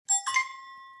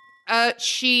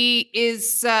She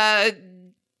is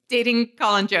dating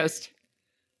Colin Jost.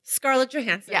 Scarlett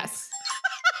Johansson. Yes.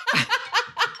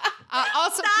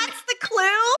 Also, That's the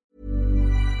clue?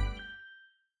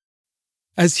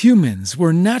 As humans,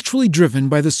 we're naturally driven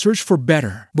by the search for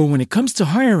better. But when it comes to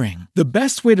hiring, the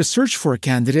best way to search for a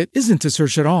candidate isn't to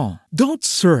search at all. Don't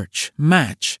search,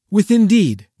 match with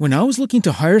Indeed. When I was looking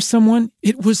to hire someone,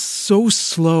 it was so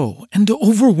slow and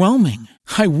overwhelming.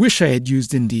 I wish I had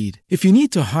used Indeed. If you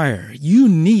need to hire, you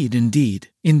need Indeed.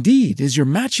 Indeed is your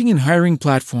matching and hiring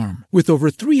platform with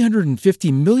over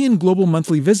 350 million global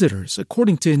monthly visitors,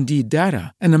 according to Indeed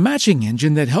data, and a matching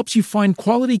engine that helps you find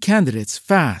quality candidates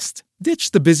fast.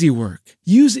 Ditch the busy work.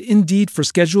 Use Indeed for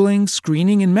scheduling,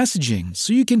 screening, and messaging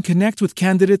so you can connect with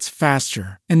candidates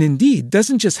faster. And Indeed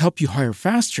doesn't just help you hire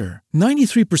faster.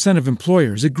 93% of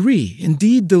employers agree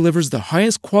Indeed delivers the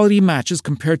highest quality matches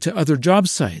compared to other job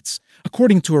sites,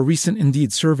 according to a recent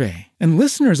Indeed survey. And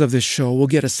listeners of this show will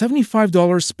get a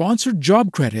 $75 sponsored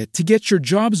job credit to get your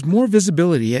jobs more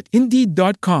visibility at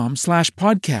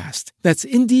Indeed.com/podcast. That's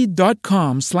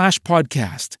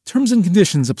Indeed.com/podcast. Terms and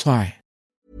conditions apply.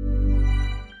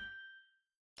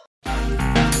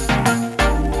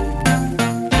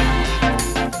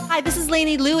 Hi, this is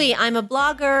Lainey Louie. I'm a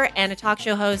blogger and a talk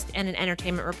show host and an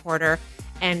entertainment reporter.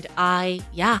 And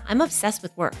I'm obsessed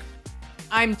with work.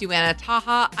 I'm Duana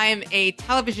Taha. I'm a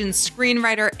television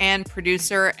screenwriter and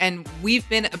producer, and we've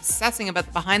been obsessing about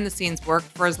the behind-the-scenes work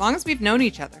for as long as we've known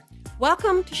each other.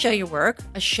 Welcome to Show Your Work,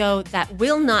 a show that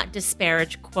will not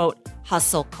disparage, quote,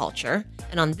 hustle culture.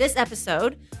 And on this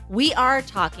episode, we are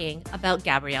talking about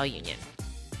Gabrielle Union.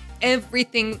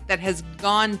 Everything that has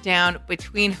gone down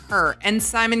between her and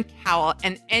Simon Cowell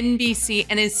and NBC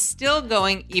and is still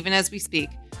going even as we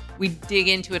speak. We dig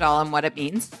into it all and what it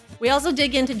means. We also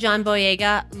dig into John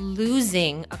Boyega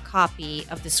losing a copy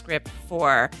of the script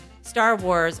for Star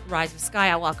Wars Rise of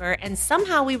Skywalker, and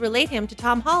somehow we relate him to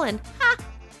Tom Holland. Ha!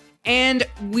 And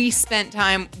we spent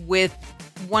time with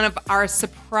one of our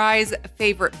surprise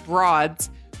favorite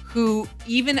broads who,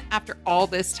 even after all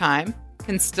this time,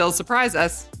 can still surprise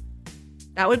us.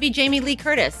 That would be Jamie Lee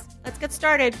Curtis. Let's get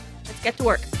started. Let's get to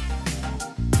work. So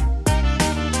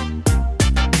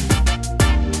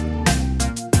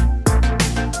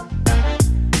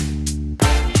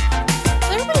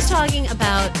everybody's talking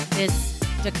about this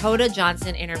Dakota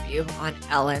Johnson interview on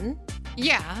Ellen.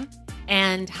 Yeah.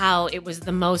 And how it was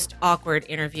the most awkward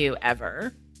interview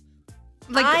ever.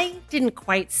 I didn't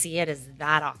quite see it as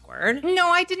that awkward. No,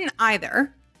 I didn't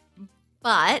either.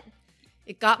 But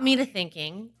it got me to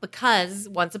thinking, because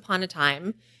once upon a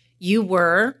time, you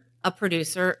were a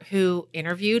producer who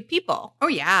interviewed people. Oh,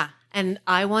 yeah. And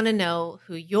I want to know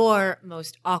who your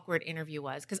most awkward interview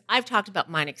was, because I've talked about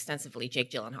mine extensively,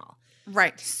 Jake Gyllenhaal.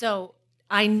 Right. So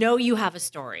I know you have a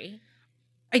story.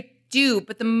 I do,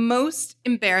 but the most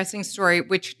embarrassing story,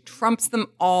 which trumps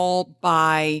them all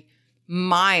by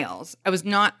miles, I was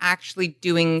not actually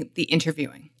doing the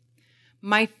interviewing.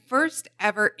 My first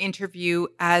ever interview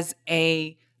as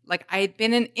I had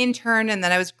been an intern and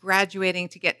then I was graduating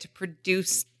to get to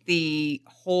produce the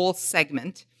whole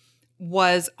segment,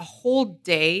 was a whole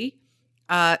day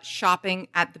shopping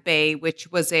at the Bay, which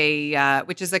is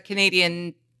a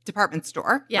Canadian department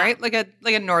store, right? Like a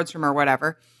Nordstrom or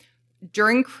whatever,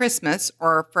 during Christmas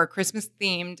or for a Christmas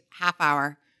themed half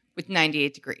hour with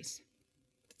 98 degrees.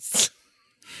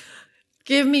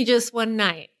 Give me just one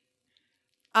night.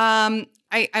 I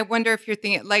wonder if you're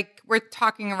thinking, like, we're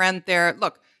talking around their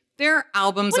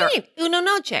albums What do you mean? Uno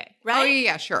Noche, right? Oh,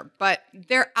 yeah, sure. But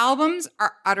their albums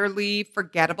are utterly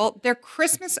forgettable. Their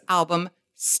Christmas album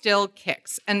still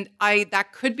kicks. And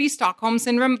that could be Stockholm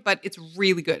Syndrome, but it's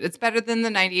really good. It's better than the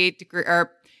 98 degree,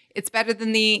 or it's better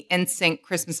than the NSYNC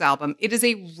Christmas album. It is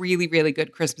a really, really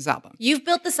good Christmas album. You've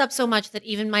built this up so much that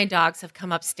even my dogs have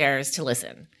come upstairs to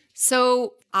listen.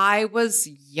 So I was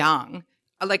young.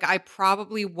 Like, I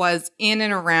probably was in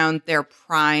and around their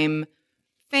prime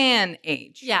fan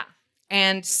age. Yeah.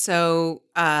 And so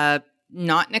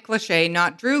not Nick Lachey,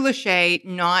 not Drew Lachey,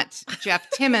 not Jeff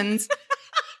Timmons.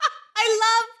 I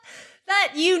love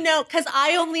that you know, because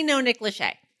I only know Nick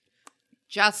Lachey.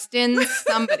 Justin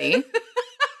somebody.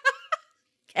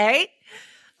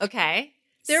 Okay.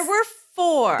 There were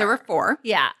four.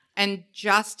 Yeah. And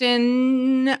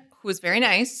Justin, who was very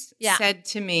nice, said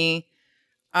to me,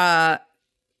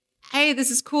 hey,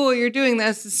 this is cool. You're doing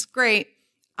this. This is great.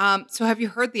 So have you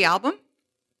heard the album?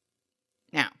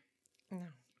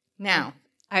 Now.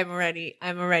 I'm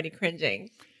already cringing.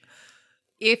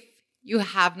 If you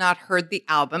have not heard the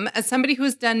album, as somebody who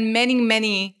has done many,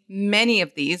 many, many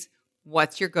of these,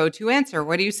 what's your go-to answer?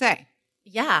 What do you say?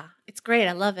 Yeah, it's great.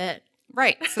 I love it.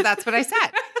 Right. So that's what I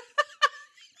said.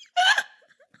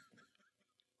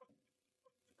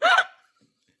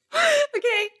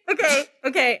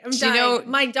 Okay. I'm dying.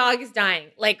 My dog is dying.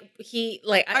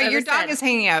 Your dog is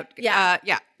hanging out. Yeah.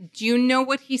 Yeah. Do you know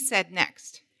what he said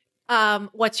next?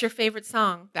 What's your favorite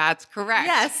song? That's correct.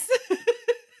 Yes.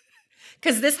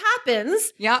 Because this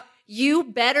happens. Yep. You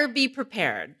better be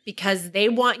prepared because they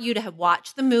want you to have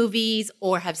watched the movies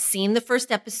or have seen the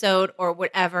first episode or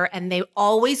whatever, and they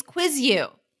always quiz you.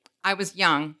 I was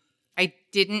young. I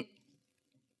didn't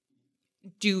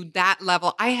do that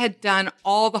level. I had done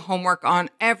all the homework on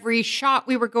every shot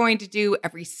we were going to do,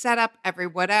 every setup, every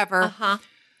whatever. Uh-huh.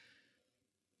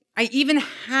 I even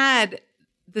had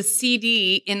the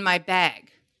CD in my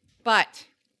bag. But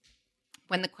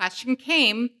when the question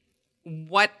came,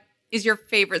 what is your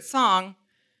favorite song?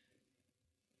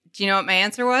 Do you know what my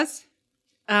answer was?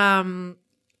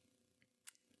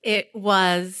 It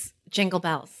was Jingle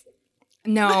Bells.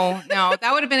 No,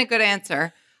 that would have been a good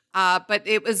answer. But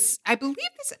it was, I believe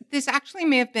this actually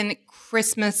may have been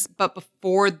Christmas, but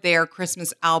before their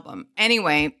Christmas album.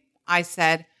 Anyway, I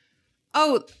said,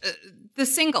 the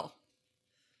single.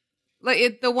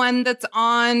 Like the one that's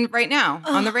on right now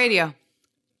on the radio.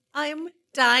 I'm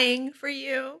dying for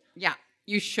you. Yeah,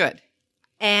 you should.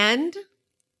 And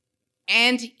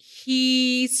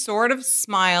he sort of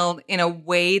smiled in a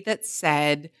way that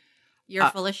said, you're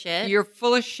full of shit. You're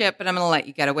full of shit, but I'm going to let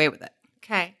you get away with it.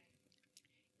 Okay.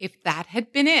 If that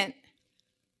had been it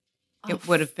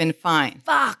would have been fine.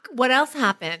 Fuck. What else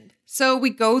happened? So we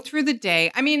go through the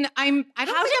day. I mean, How did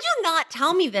you not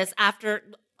tell me this after,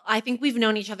 I think we've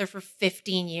known each other for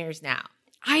 15 years now.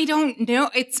 I don't know.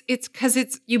 It's because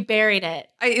you buried it.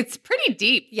 It's pretty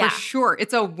deep for sure.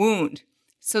 It's a wound.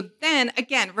 So then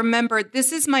again, remember,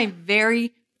 this is my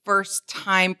very first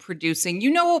time producing. You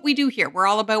know what we do here. We're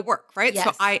all about work, right? Yes.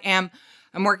 So I'm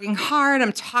working hard.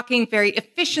 I'm talking very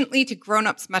efficiently to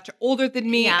grown-ups much older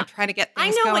than me. Yeah. I'm trying to get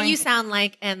things I know going. what you sound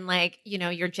like and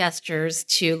your gestures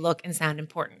to look and sound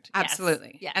important.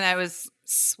 Absolutely. Yes. And I was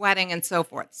sweating and so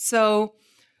forth. So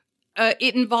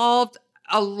it involved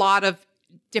a lot of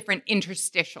different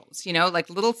interstitials, like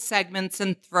little segments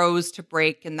and throws to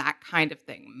break and that kind of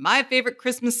thing. My favorite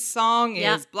Christmas song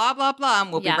is blah, blah, blah.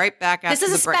 And we'll be right back after the break. This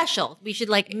is a special. We should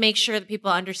make sure that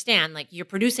people understand, you're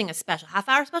producing a special,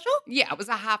 half-hour special? Yeah, it was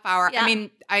a half hour. Yeah. I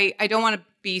mean, I don't want to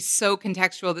be so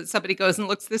contextual that somebody goes and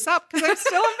looks this up because I'm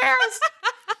still embarrassed.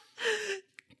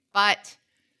 But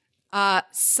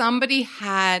somebody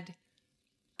had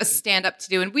a stand-up to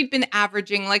do, and we'd been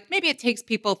averaging, maybe it takes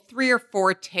people 3 or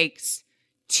 4 takes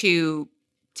to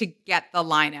get the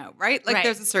line out, right?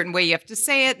 There's a certain way you have to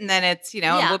say it, and then it's,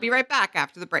 and we'll be right back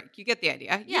after the break. You get the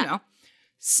idea,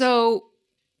 So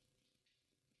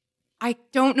I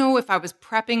don't know if I was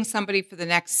prepping somebody for the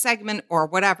next segment or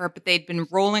whatever, but they'd been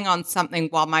rolling on something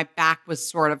while my back was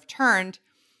sort of turned.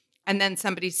 And then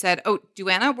somebody said, "Oh,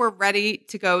 Duana, we're ready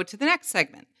to go to the next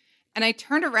segment." And I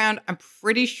turned around, I'm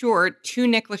pretty sure, to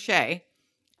Nick Lachey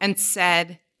and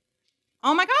said,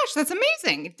 "Oh my gosh, that's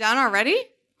amazing. Done already?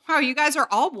 Wow, you guys are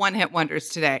all one-hit wonders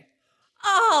today."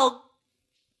 Oh.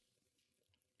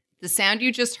 The sound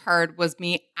you just heard was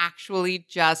me actually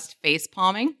just face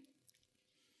palming.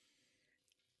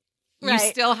 Right. You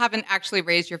still haven't actually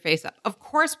raised your face up. Of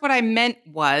course, what I meant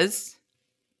was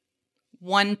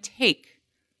one take.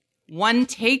 One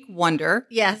take wonder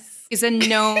is a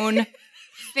known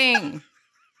thing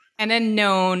and a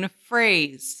known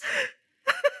phrase.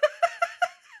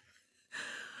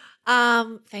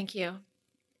 Thank you.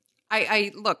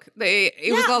 I look,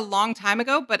 it was a long time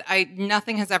ago, but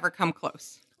nothing has ever come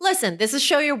close. Listen, this is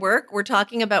Show Your Work. We're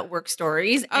talking about work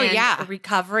stories and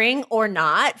recovering or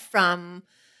not from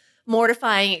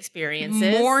mortifying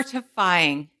experiences.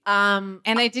 Mortifying. And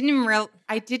I didn't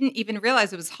even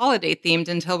realize it was holiday themed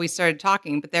until we started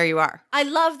talking, but there you are. I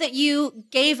love that you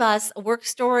gave us a work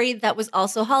story that was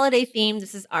also holiday themed.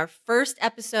 This is our first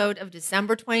episode of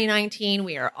December 2019.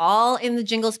 We are all in the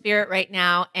jingle spirit right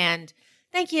now. And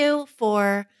thank you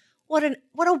for what a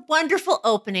wonderful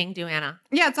opening, Duana.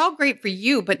 Yeah, it's all great for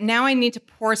you, but now I need to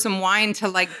pour some wine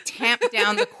to tamp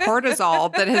down the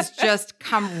cortisol that has just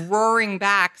come roaring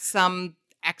back some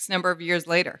X number of years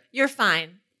later. You're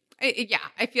fine.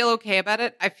 I feel okay about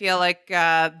it. I feel like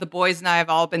the boys and I have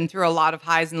all been through a lot of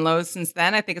highs and lows since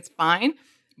then. I think it's fine,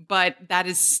 but that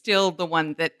is still the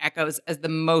one that echoes as the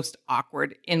most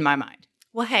awkward in my mind.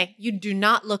 Well, hey, you do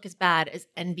not look as bad as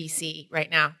NBC right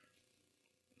now.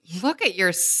 Look at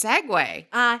your segue.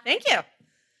 Thank you.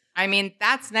 I mean,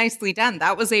 that's nicely done.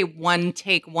 That was a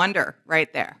one-take wonder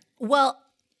right there. Well,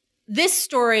 this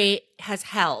story has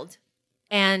held,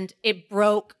 and it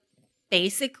broke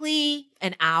basically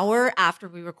an hour after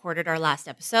we recorded our last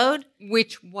episode.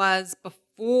 Which was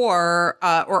before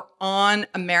or on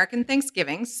American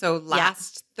Thanksgiving, so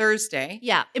last Thursday.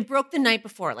 Yeah, it broke the night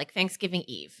before, like Thanksgiving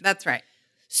Eve. That's right.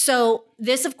 So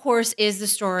this, of course, is the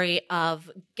story of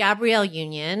Gabrielle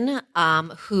Union,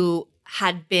 who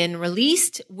had been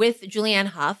released with Julianne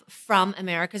Hough from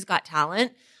America's Got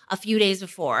Talent a few days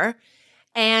before.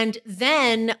 And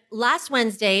then last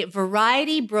Wednesday,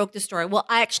 Variety broke the story. Well,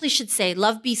 I actually should say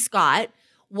Love B. Scott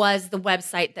was the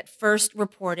website that first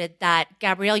reported that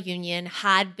Gabrielle Union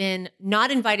had been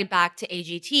not invited back to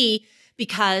AGT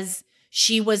because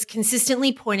she was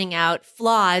consistently pointing out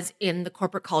flaws in the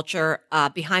corporate culture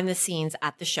behind the scenes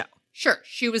at the show. Sure,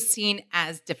 she was seen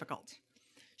as difficult.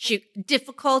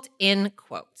 Difficult in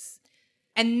quotes.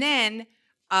 And then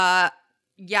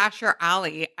Yashar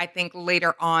Ali, I think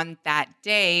later on that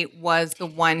day, was the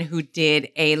one who did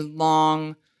a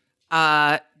long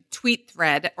tweet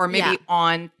thread, or maybe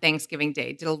on Thanksgiving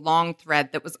Day, did a long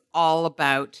thread that was all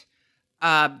about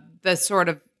the sort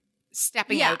of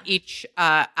stepping out each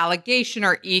allegation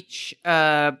or each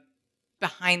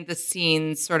behind the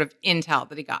scenes sort of intel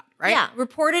that he got, right? Yeah,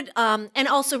 reported and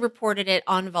also reported it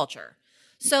on Vulture.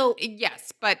 So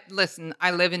yes, but listen,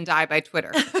 I live and die by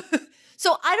Twitter.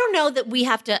 So I don't know that we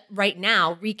have to right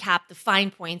now recap the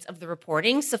fine points of the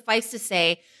reporting. Suffice to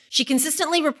say, she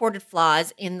consistently reported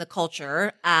flaws in the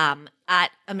culture at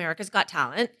America's Got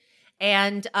Talent.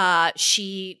 And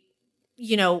she,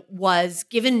 was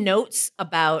given notes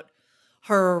about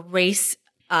her race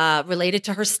related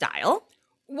to her style.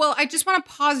 Well, I just want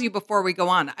to pause you before we go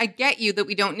on. I get you that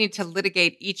we don't need to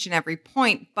litigate each and every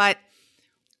point, but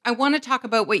I want to talk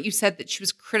about what you said, that she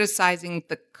was criticizing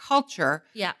the culture.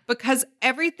 Yeah. Because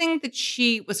everything that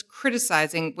she was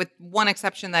criticizing, with one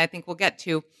exception that I think we'll get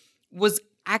to, was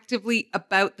actively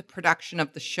about the production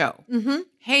of the show. Mm-hmm.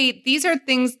 Hey, these are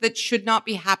things that should not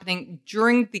be happening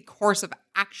during the course of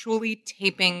actually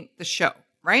taping the show,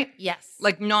 right? Yes.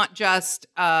 Like not just,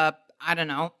 I don't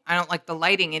know, I don't like the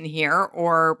lighting in here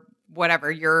or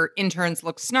whatever, your interns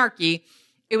look snarky.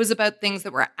 It was about things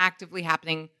that were actively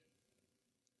happening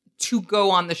to go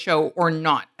on the show or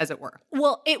not, as it were.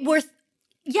 Well,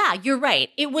 you're right.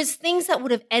 It was things that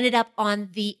would have ended up on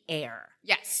the air.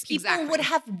 Yes, People exactly. would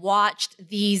have watched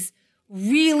these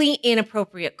really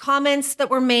inappropriate comments that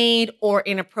were made or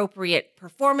inappropriate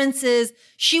performances.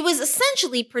 She was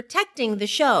essentially protecting the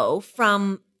show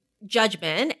from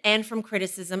judgment and from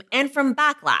criticism and from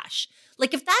backlash.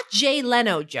 Like if that Jay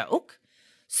Leno joke,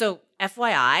 so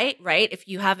FYI, right? If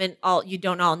you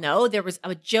don't all know, there was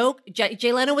a joke.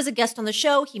 Jay Leno was a guest on the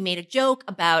show. He made a joke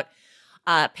about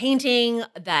painting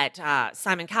that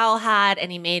Simon Cowell had,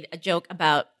 and he made a joke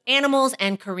about animals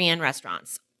and Korean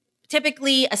restaurants.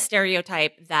 Typically a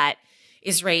stereotype that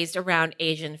is raised around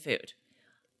Asian food.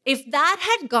 If that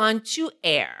had gone to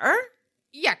air.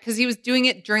 Yeah, because he was doing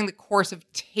it during the course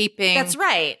of taping. That's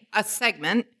right. A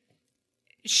segment.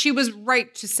 She was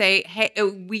right to say, hey,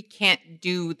 we can't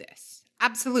do this.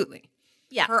 Absolutely.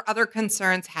 Yeah. Her other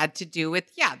concerns had to do with,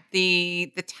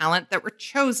 the talent that were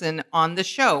chosen on the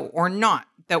show or not,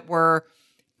 that were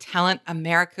talent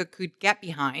America could get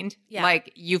behind,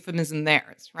 like Euphemism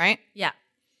theirs, right? Yeah.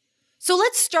 So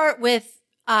let's start with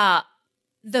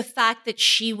the fact that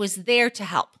she was there to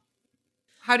help.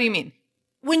 How do you mean?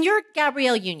 When you're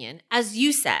Gabrielle Union, as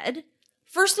you said,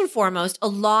 first and foremost, a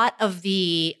lot of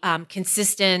the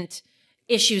consistent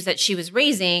issues that she was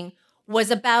raising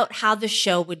was about how the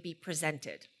show would be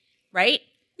presented, right?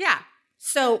 Yeah.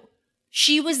 So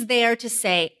she was there to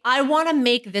say, I want to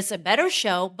make this a better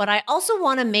show, but I also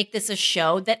want to make this a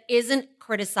show that isn't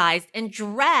criticized and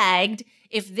dragged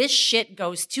if this shit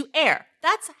goes to air.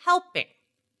 That's helping.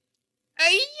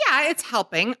 Yeah, it's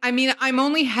helping. I mean, I'm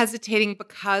only hesitating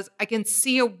because I can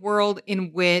see a world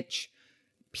in which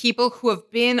people who have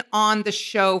been on the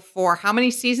show for how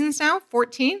many seasons now?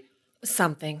 14?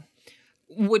 Something.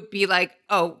 Would be like,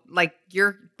 oh, like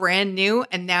you're brand new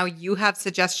and now you have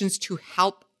suggestions to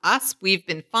help us. We've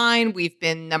been fine. We've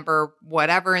been number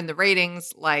whatever in the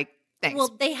ratings. Like, thanks.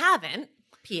 Well, they haven't.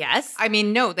 P.S. I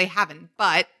mean, no, they haven't.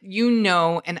 But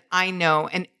and I know,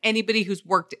 and anybody who's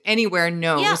worked anywhere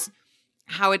knows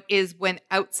how it is when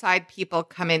outside people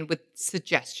come in with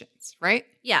suggestions, right?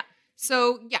 Yeah.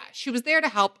 So, she was there to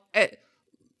help.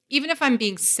 Even if I'm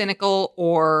being cynical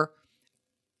or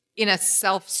in a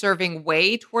self-serving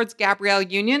way towards Gabrielle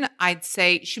Union, I'd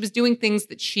say she was doing things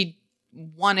that she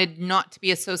wanted not to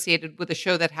be associated with a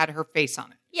show that had her face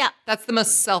on it. Yeah. That's the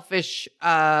most selfish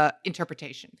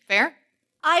interpretation. Fair?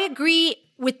 I agree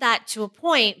with that to a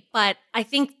point, but I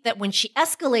think that when she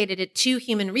escalated it to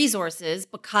human resources,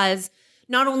 because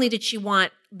not only did she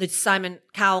want the Simon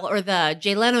Cowell or the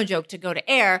Jay Leno joke to go to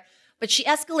air, but she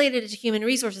escalated it to human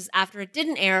resources after it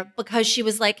didn't air because she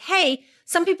was like, hey,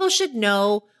 some people should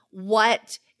know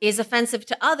what is offensive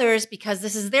to others because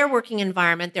this is their working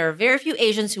environment. There are very few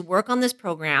Asians who work on this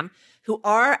program who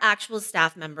are actual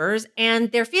staff members,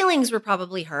 and their feelings were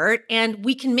probably hurt, and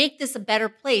we can make this a better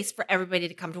place for everybody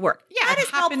to come to work. Yeah, that is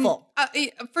helpful.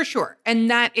 For sure. And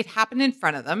that it happened in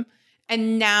front of them.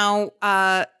 And now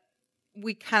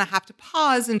we kind of have to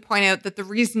pause and point out that the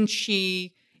reason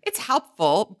it's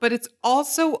helpful, but it's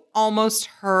also almost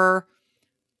her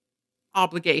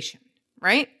obligation,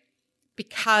 right?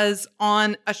 Because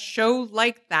on a show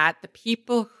like that, the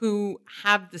people who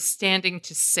have the standing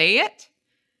to say it,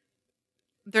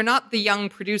 they're not the young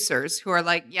producers who are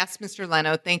like, yes, Mr.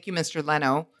 Leno, thank you, Mr.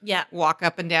 Leno. Yeah. Walk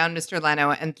up and down Mr.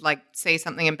 Leno and like say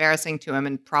something embarrassing to him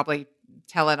and probably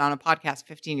tell it on a podcast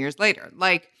 15 years later.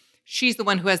 Like, she's the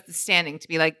one who has the standing to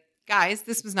be like, guys,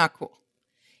 this was not cool.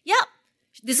 Yeah.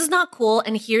 This is not cool.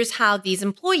 And here's how these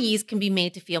employees can be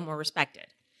made to feel more respected.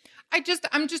 I'm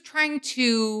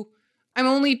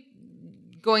only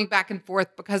going back and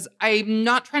forth because I'm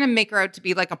not trying to make her out to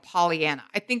be like a Pollyanna.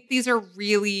 I think these are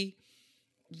really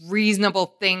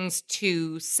reasonable things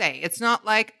to say. It's not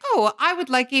like, oh, I would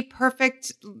like a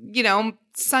perfect,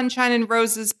 sunshine and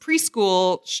roses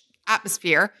preschool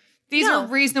atmosphere. These are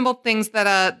reasonable things that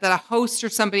a host or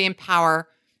somebody in power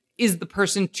is the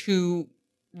person to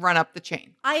run up the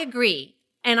chain. I agree.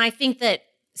 And I think that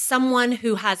someone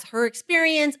who has her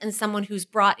experience and someone who's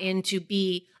brought in to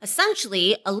be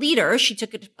essentially a leader, she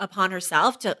took it upon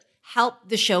herself to help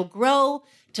the show grow,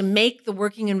 to make the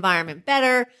working environment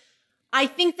better. I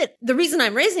think that the reason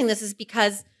I'm raising this is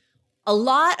because a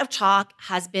lot of talk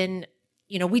has been,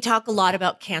 we talk a lot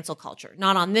about cancel culture,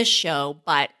 not on this show,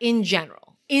 but in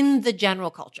general, in the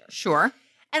general culture. Sure.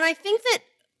 And I think that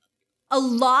a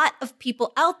lot of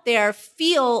people out there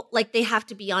feel like they have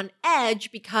to be on edge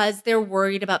because they're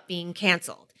worried about being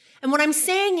canceled. And what I'm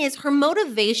saying is her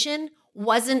motivation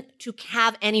wasn't to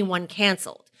have anyone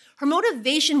canceled. Her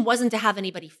motivation wasn't to have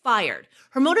anybody fired.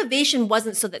 Her motivation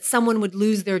wasn't so that someone would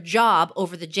lose their job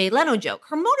over the Jay Leno joke.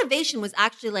 Her motivation was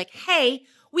actually like, hey,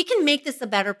 we can make this a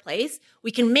better place.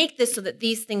 We can make this so that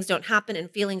these things don't happen and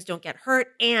feelings don't get hurt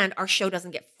and our show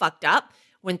doesn't get fucked up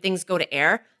when things go to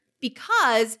air,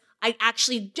 because I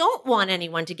actually don't want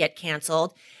anyone to get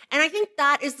canceled. And I think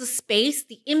that is the space,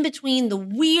 the in-between, the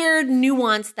weird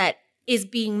nuance that is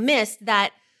being missed,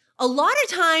 that a lot of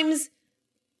times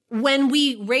when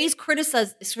we raise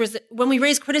criticism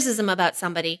about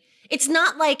somebody, it's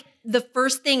not like the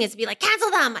first thing is to be like,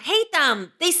 cancel them, hate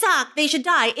them, they suck, they should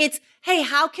die. It's, hey,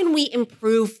 how can we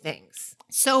improve things?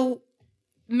 So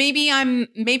maybe I'm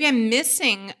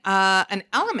missing an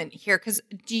element here, because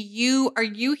are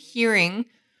you hearing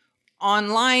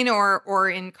online or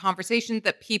in conversations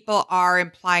that people are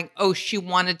implying, oh, she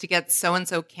wanted to get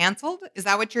so-and-so canceled? Is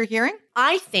that what you're hearing?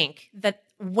 I think that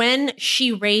when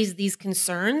she raised these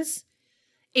concerns,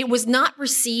 it was not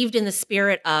received in the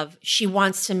spirit of she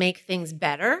wants to make things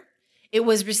better. It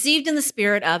was received in the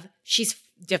spirit of she's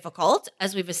difficult,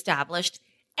 as we've established,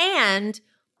 and,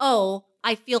 oh,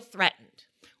 I feel threatened.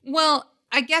 Well,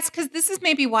 I guess because this is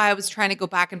maybe why I was trying to go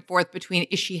back and forth between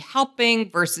is she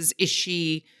helping versus is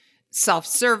she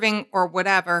self-serving or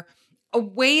whatever. A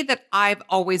way that I've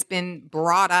always been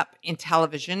brought up in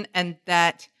television, and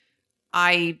that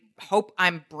I hope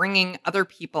I'm bringing other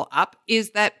people up,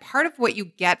 is that part of what you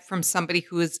get from somebody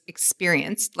who is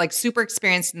experienced, like super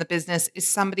experienced in the business, is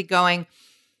somebody going,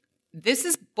 this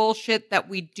is bullshit that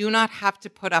we do not have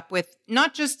to put up with,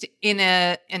 not just in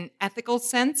an ethical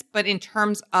sense, but in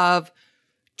terms of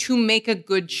to make a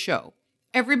good show.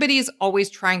 Everybody is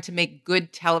always trying to make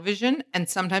good television, and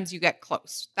sometimes you get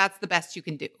close. That's the best you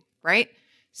can do, right?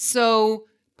 So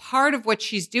part of what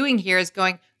she's doing here is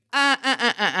going,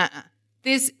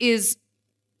 this is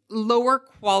lower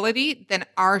quality than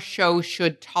our show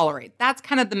should tolerate. That's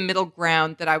kind of the middle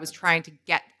ground that I was trying to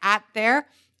get at there,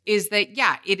 is that,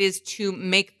 yeah, it is to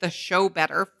make the show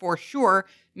better for sure,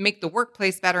 make the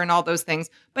workplace better and all those things,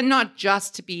 but not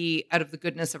just to be out of the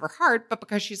goodness of her heart, but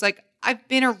because she's like, I've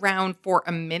been around for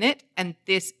a minute and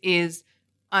this is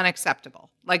unacceptable.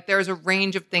 Like, there's a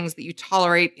range of things that you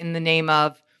tolerate in the name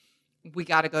of we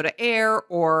got to go to air,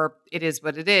 or it is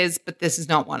what it is, but this is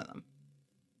not one of them.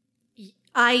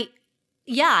 I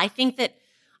think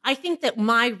that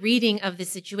my reading of the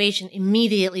situation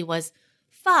immediately was,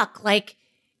 fuck, like,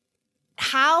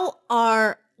 how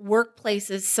are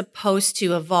workplaces supposed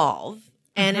to evolve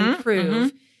and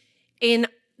improve in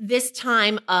this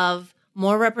time of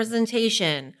more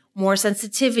representation, more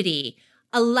sensitivity,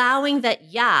 allowing that,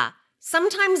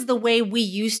 sometimes the way we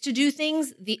used to do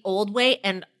things, the old way,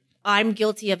 and I'm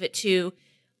guilty of it too,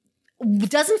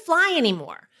 doesn't fly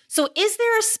anymore. So is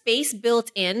there a space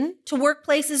built in to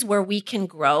workplaces where we can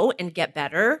grow and get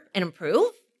better and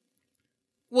improve?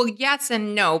 Well, yes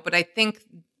and no, but I think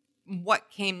what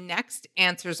came next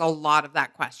answers a lot of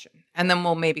that question. And then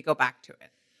we'll maybe go back to it.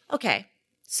 Okay.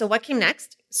 So what came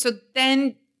next? So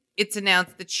then it's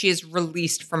announced that she is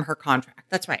released from her contract.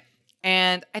 That's right.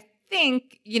 And I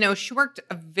think, she worked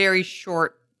a very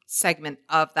short segment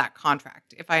of that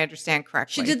contract, if I understand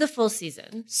correctly. She did the full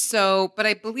season. So, but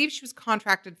I believe she was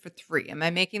contracted for 3. Am I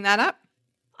making that up?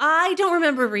 I don't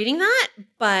remember reading that,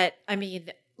 but I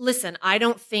mean, listen, I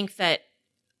don't think that,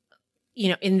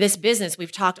 in this business,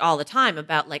 we've talked all the time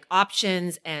about like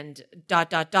options and ...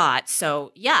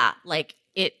 So yeah, like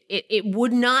it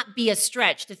would not be a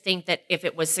stretch to think that if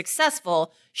it was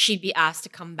successful, she'd be asked to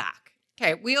come back.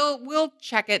 Okay, we'll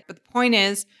check it. But the point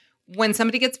is, when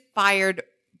somebody gets fired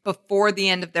before the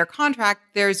end of their contract,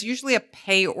 there's usually a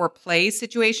pay or play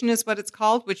situation is what it's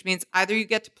called, which means either you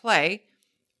get to play,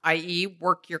 i.e.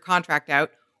 work your contract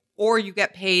out, or you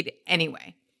get paid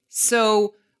anyway.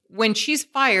 So when she's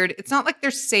fired, it's not like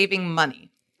they're saving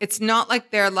money. It's not like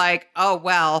they're like, oh,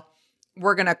 well,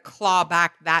 we're going to claw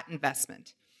back that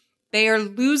investment. They are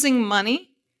losing money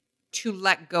to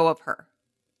let go of her.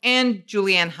 And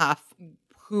Julianne Hough,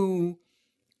 who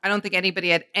I don't think anybody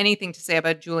had anything to say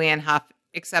about Julianne Hough,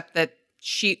 except that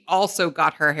she also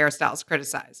got her hairstyles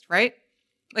criticized, right?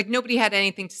 Like nobody had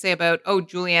anything to say about,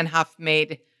 Julianne Hough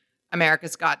made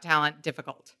America's Got Talent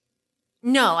difficult.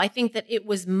 No, I think that it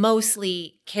was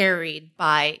mostly carried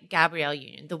by Gabrielle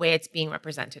Union, the way it's being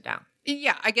represented now.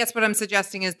 Yeah, I guess what I'm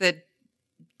suggesting is that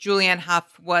Julianne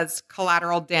Hough was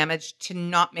collateral damage to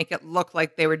not make it look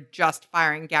like they were just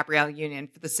firing Gabrielle Union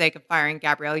for the sake of firing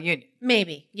Gabrielle Union.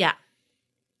 Maybe, yeah.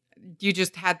 You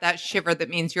just had that shiver that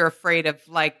means you're afraid of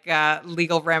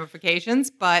legal ramifications,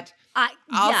 but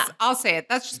I'll say it.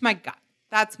 That's just my gut.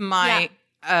 That's my,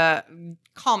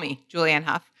 call me Julianne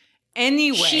Hough.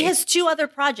 Anyway. She has 2 other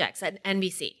projects at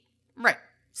NBC. Right.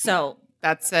 So.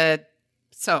 That's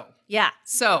so. Yeah.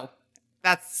 So.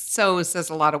 That's so says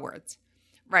a lot of words.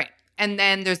 Right. And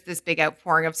then there's this big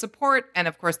outpouring of support. And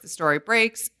of course the story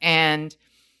breaks and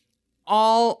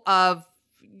all of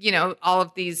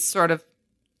these sort of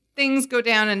things go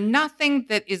down and nothing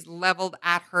that is leveled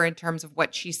at her in terms of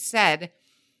what she said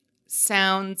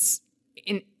sounds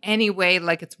in any way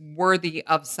like it's worthy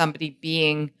of somebody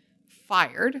being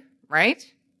fired. Right?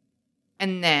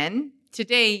 And then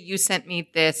today you sent me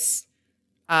this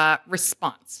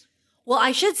response. Well,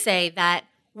 I should say that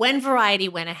when Variety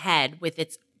went ahead with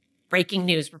its breaking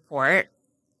news report,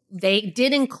 they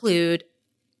did include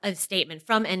a statement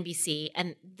from NBC.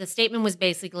 And the statement was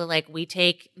basically like, we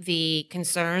take the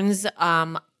concerns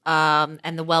and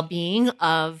the well-being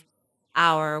of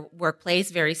our workplace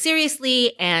very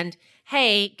seriously. And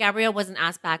hey, Gabrielle wasn't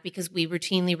asked back because we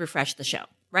routinely refresh the show.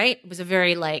 Right? It was a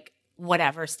very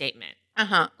whatever statement.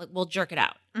 Uh-huh. Like, we'll jerk it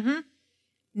out. Mm-hmm.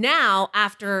 Now,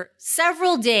 after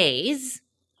several days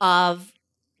of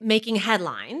making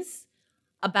headlines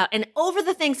and over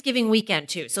the Thanksgiving weekend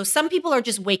too. So some people are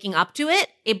just waking up to it.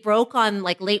 It broke on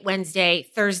late Wednesday.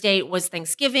 Thursday was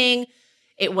Thanksgiving.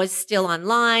 It was still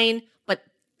online. But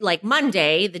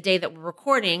Monday, the day that we're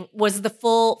recording, was the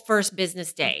full first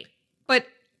business day. But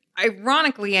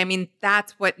ironically, I mean,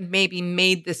 that's what maybe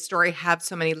made this story have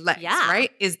so many legs, right?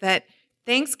 Is that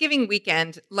Thanksgiving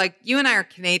weekend, you and I are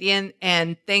Canadian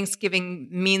and Thanksgiving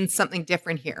means something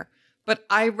different here. But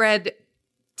I read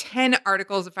 10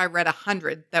 articles, if I read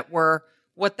 100, that were,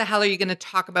 what the hell are you going to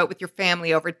talk about with your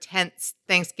family over tense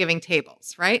Thanksgiving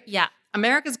tables, right? Yeah.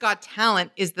 America's Got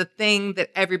Talent is the thing that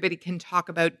everybody can talk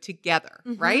about together,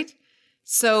 right?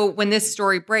 So when this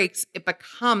story breaks, it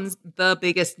becomes the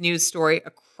biggest news story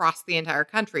across the entire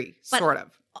country, sort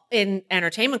of. In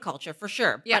entertainment culture, for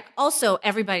sure. Yeah. But also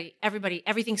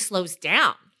everything slows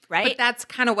down, right? But that's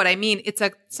kind of what I mean. It's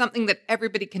something that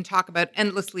everybody can talk about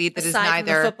endlessly that is Aside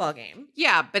neither from the football game.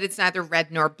 Yeah, but it's neither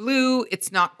red nor blue.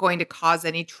 It's not going to cause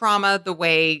any trauma the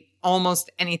way almost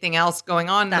anything else going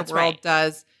on in the world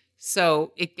does.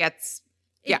 So it gets...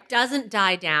 It doesn't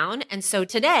die down. And so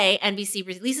today, NBC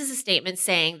releases a statement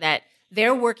saying that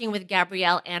they're working with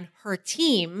Gabrielle and her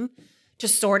team to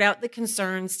sort out the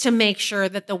concerns, to make sure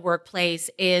that the workplace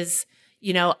is,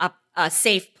 a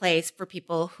safe place for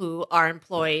people who are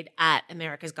employed at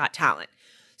America's Got Talent.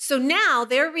 So now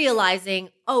they're realizing,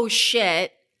 oh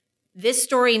shit, this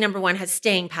story, number one, has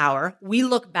staying power. We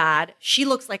look bad. She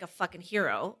looks like a fucking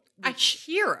hero. A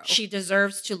hero. She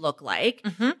deserves to look like.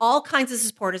 Mm-hmm. All kinds of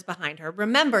supporters behind her.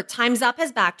 Remember, Time's Up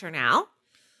has backed her now.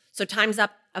 So Time's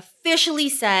Up officially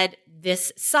said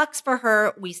this sucks for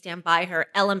her. We stand by her.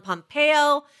 Ellen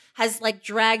Pompeo has like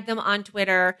dragged them on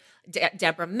Twitter.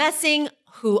 Deborah Messing,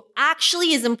 who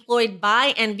actually is employed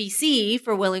by NBC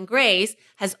for Will and Grace,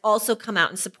 has also come out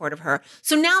in support of her.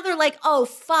 So now they're like, oh,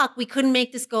 fuck, we couldn't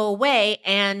make this go away.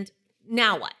 And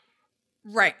now what?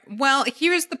 Right. Well,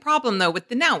 here's the problem, though, with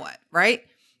the now what, right?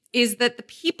 Is that the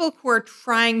people who are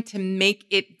trying to make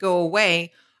it go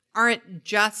away aren't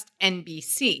just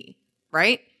NBC,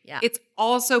 right? Yeah. It's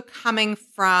also coming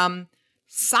from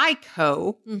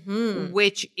Psycho,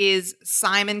 which is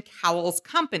Simon Cowell's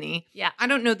company. Yeah. I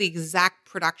don't know the exact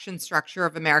production structure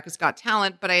of America's Got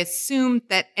Talent, but I assume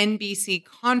that NBC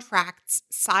contracts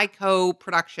Psycho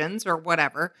Productions or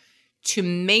whatever to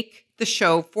make the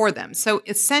show for them. So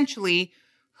essentially,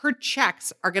 her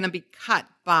checks are going to be cut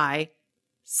by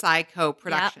Psycho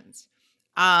Productions.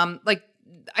 Like,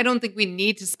 I don't think we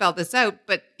need to spell this out,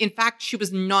 but in fact, she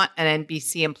was not an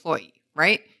NBC employee,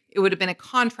 right? It would have been a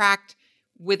contract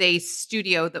with a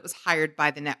studio that was hired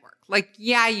by the network. Like,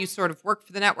 yeah, you sort of work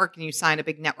for the network and you sign a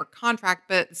big network contract,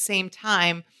 but at the same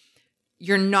time,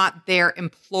 you're not their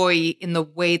employee in the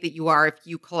way that you are if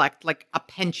you collect like a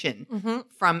pension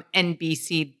from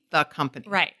NBC, the company.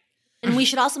 Right. And we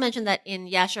should also mention that in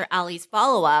Yashar Ali's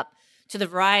follow-up to the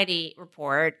Variety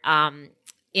report,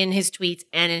 in his tweets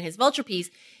and in his Vulture piece,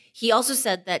 he also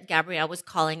said that Gabrielle was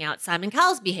calling out Simon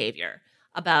Cowell's behavior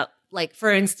about, like,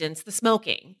 for instance, the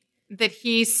smoking. That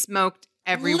he smoked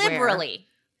everywhere. Liberally.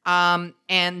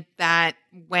 And that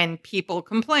when people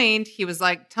complained, he was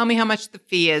like, tell me how much the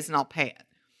fee is and I'll pay it.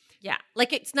 Yeah.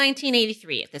 Like it's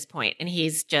 1983 at this point, and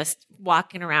he's just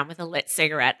walking around with a lit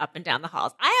cigarette up and down the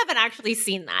halls. I haven't actually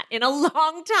seen that in a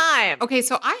long time. Okay,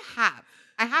 so I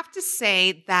have to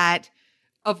say that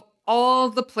of all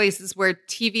the places where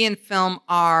TV and film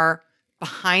are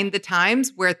behind the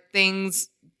times, where things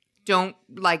don't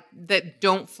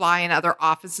fly and other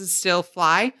offices still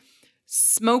fly,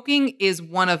 smoking is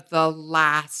one of the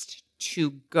last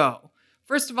to go.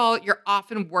 First of all, you're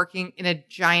often working in a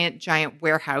giant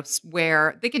warehouse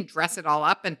where they can dress it all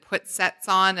up and put sets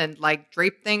on and like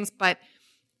drape things, but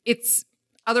it's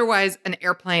otherwise an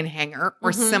airplane hangar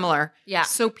or similar. Yeah.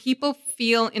 So people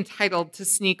feel entitled to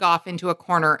sneak off into a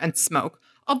corner and smoke.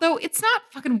 Although it's not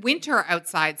fucking winter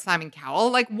outside, Simon Cowell.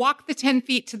 Like, walk the 10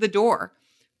 feet to the door.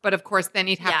 But of course, then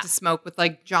he'd have to smoke with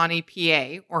like Johnny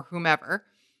PA or whomever.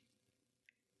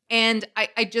 And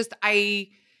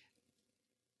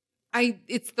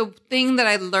it's the thing that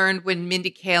I learned when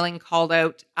Mindy Kaling called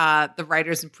out the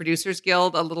Writers and Producers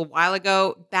Guild a little while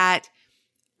ago, that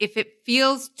if it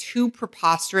feels too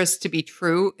preposterous to be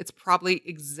true, it's probably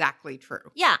exactly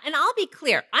true. Yeah, and I'll be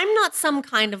clear. I'm not some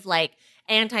kind of like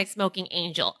anti-smoking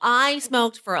angel. I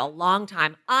smoked for a long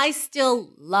time. I still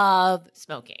love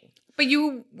smoking. But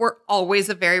you were always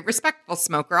a very respectful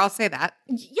smoker. I'll say that.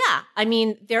 Yeah, I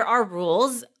mean, there are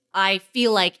rules. I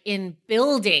feel like in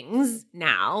buildings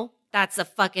now, that's a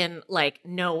fucking like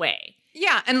no way.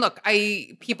 Yeah, and look,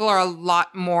 people are a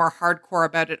lot more hardcore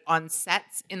about it on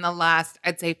sets in the last,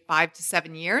 I'd say, 5 to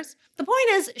 7 years. The point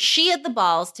is, she had the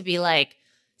balls to be like,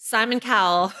 Simon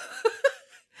Cowell,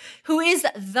 who is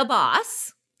the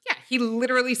boss. Yeah, he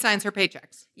literally signs her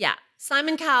paychecks. Yeah,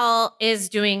 Simon Cowell is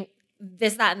doing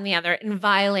this, that, and the other and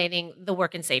violating the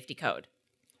work and safety code.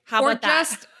 How about that? Or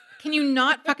just, can you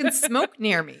not fucking smoke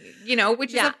near me? You know,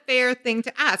 which is a fair thing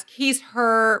to ask. He's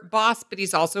her boss, but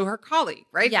he's also her colleague,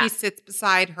 right? Yeah. He sits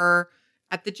beside her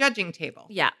at the judging table.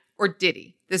 Yeah. Or did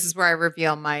he? This is where I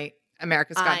reveal my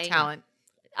America's Got Talent.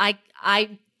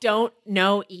 I don't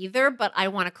know either, but I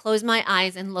want to close my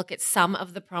eyes and look at some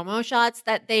of the promo shots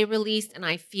that they released, and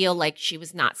I feel like she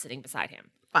was not sitting beside him.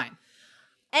 Fine.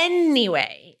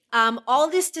 Anyway, all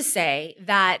this to say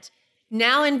that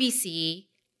now NBC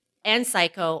and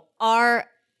Psycho are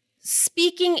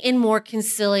speaking in more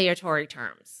conciliatory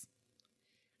terms.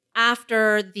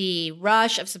 After the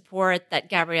rush of support that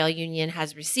Gabrielle Union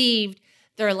has received,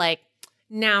 they're like,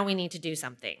 now we need to do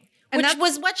something. And which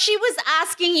was what she was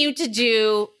asking you to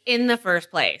do in the first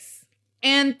place.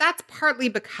 And that's partly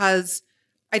because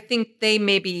I think they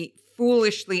maybe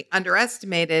foolishly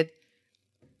underestimated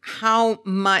how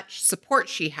much support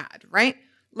she had, right?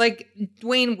 Like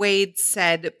Dwayne Wade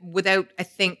said, without, I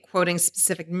think, quoting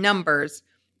specific numbers,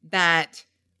 that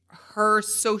her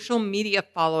social media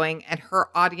following and her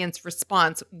audience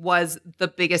response was the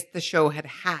biggest the show had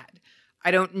had. I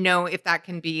don't know if that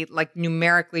can be like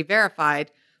numerically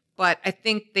verified, but I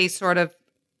think they sort of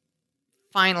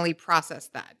finally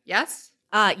processed that. Yes?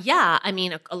 Yeah. I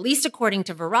mean, at least according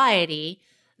to Variety,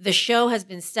 the show has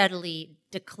been steadily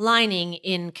declining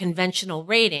in conventional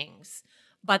ratings,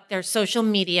 but their social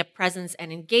media presence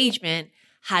and engagement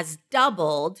has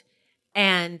doubled,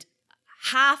 and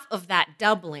half of that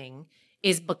doubling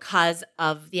is because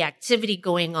of the activity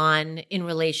going on in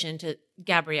relation to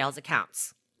Gabrielle's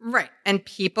accounts. Right. And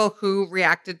people who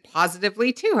reacted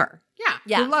positively to her.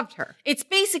 Yeah. Who loved her. It's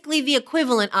basically the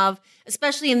equivalent of,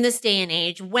 especially in this day and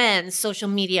age, when social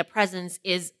media presence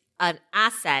is an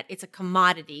asset, it's a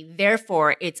commodity.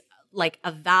 Therefore, it's like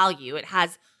a value. It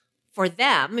has, for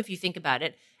them, if you think about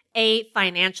it, a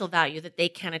financial value that they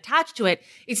can attach to it.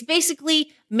 It's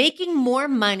basically making more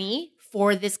money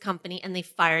for this company and they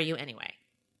fire you anyway.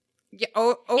 Yeah.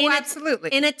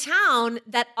 Absolutely. In a town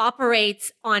that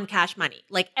operates on cash money,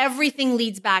 like everything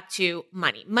leads back to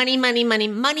money,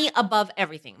 money above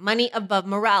everything, money above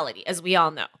morality, as we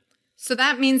all know. So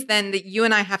that means then that you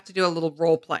and I have to do a little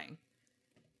role playing.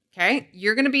 Okay.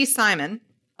 You're going to be Simon.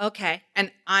 Okay. And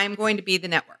I'm going to be the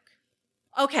network.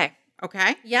 Okay.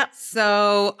 Okay. Yep.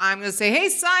 So I'm going to say, hey,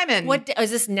 Simon. What is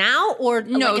this now or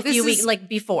no, like a few weeks, like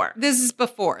before? This is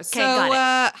before. Okay, so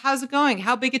got it. How's it going?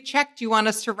 How big a check do you want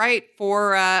us to write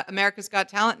for America's Got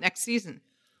Talent next season?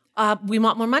 We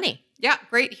want more money. Yeah,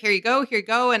 great. Here you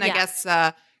go. And I guess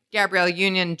Gabrielle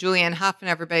Union, Julianne Hough and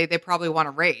everybody, they probably want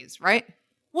a raise, right?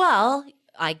 Well,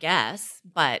 I guess,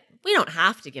 but we don't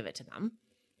have to give it to them.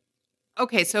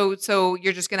 Okay, so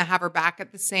you're just going to have her back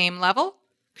at the same level?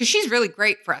 Because she's really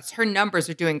great for us. Her numbers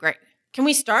are doing great. Can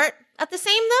we start at the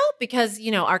same, though? Because,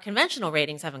 our conventional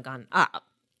ratings haven't gone up.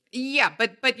 Yeah,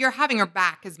 but you're having her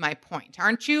back is my point,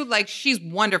 aren't you? Like, she's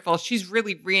wonderful. She's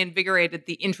really reinvigorated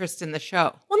the interest in the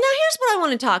show. Well, now here's what I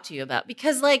want to talk to you about.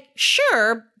 Because,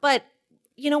 sure, but,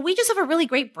 we just have a really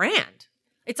great brand.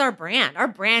 It's our brand. Our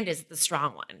brand is the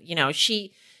strong one.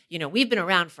 We've been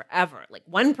around forever. Like,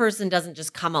 one person doesn't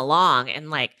just come along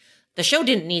and, the show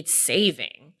didn't need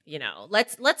saving.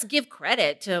 Let's give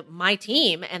credit to my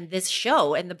team and this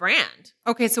show and the brand.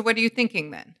 Okay, so what are you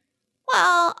thinking then?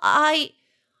 Well, I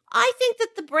think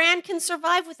that the brand can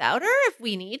survive without her if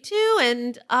we need to,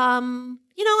 and I'm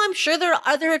sure there are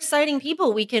other exciting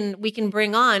people we can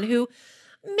bring on who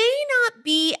may not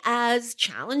be as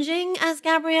challenging as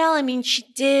Gabrielle. I mean, she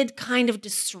did kind of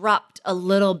disrupt a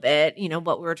little bit,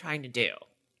 what we were trying to do.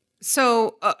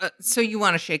 So you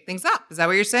want to shake things up? Is that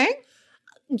what you're saying?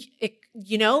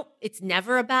 It's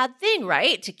never a bad thing,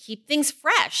 right? To keep things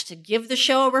fresh, to give the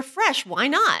show a refresh. Why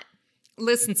not?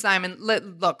 Listen, Simon,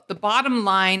 look, the bottom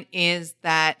line is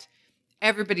that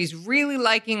everybody's really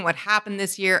liking what happened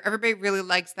this year. Everybody really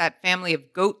likes that family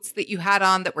of goats that you had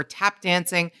on that were tap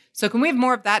dancing. So can we have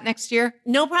more of that next year?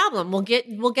 No problem. We'll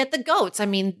get the goats. I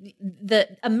mean,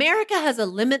 America has a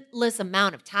limitless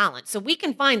amount of talent. So we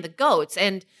can find the goats,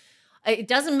 and it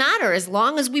doesn't matter as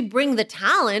long as we bring the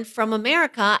talent from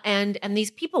America and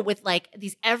these people with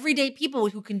these everyday people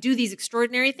who can do these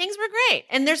extraordinary things. We're great.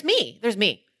 And there's me.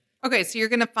 Okay, so you're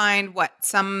going to find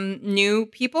some new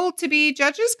people to be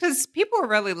judges? Because people are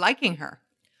really liking her.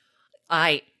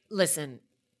 Listen,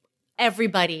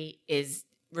 everybody is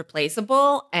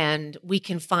replaceable and we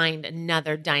can find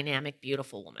another dynamic,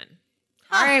 beautiful woman.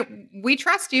 All right, we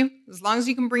trust you. As long as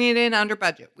you can bring it in under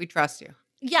budget, we trust you.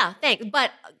 Yeah, thanks. But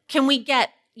can we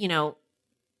get, 8%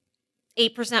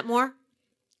 more?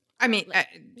 I mean,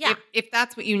 yeah. If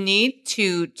that's what you need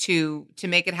to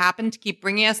make it happen, to keep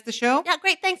bringing us the show. Yeah,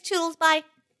 great. Thanks, Toodles. Bye.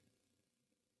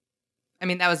 I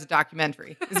mean, that was a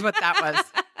documentary, is what that was.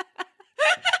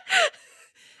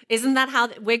 Isn't that how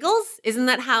it wiggles? Isn't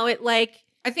that how it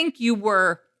I think you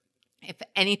were, if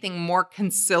anything, more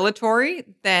conciliatory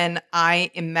than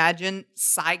I imagine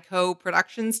Psycho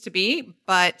Productions to be.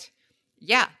 But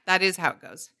yeah, that is how it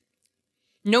goes.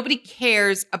 Nobody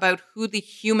cares about who the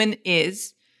human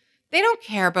is. They don't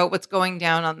care about what's going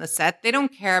down on the set. They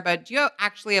don't care about, do you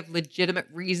actually have legitimate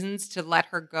reasons to let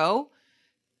her go?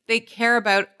 They care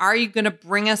about, are you going to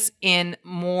bring us in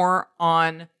more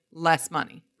on less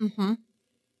money? Mm-hmm.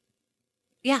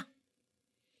 Yeah.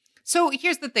 So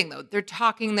here's the thing, though. They're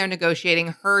talking, they're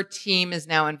negotiating. Her team is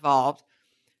now involved.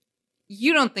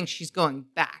 You don't think she's going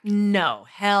back? No,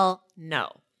 hell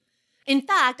no. In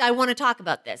fact, I want to talk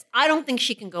about this. I don't think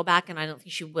she can go back, and I don't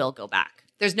think she will go back.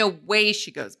 There's no way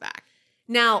she goes back.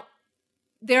 Now,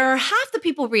 there are half the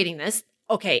people reading this,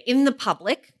 okay, in the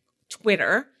public,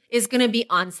 Twitter, is going to be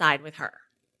on side with her.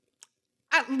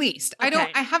 At least.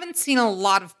 Okay. I haven't seen a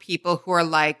lot of people who are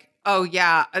like, oh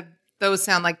yeah, those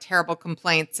sound like terrible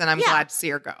complaints and I'm glad to see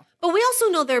her go. But we also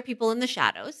know there are people in the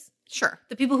shadows. Sure.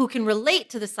 The people who can relate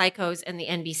to the Psychos and the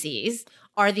NBCs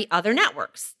are the other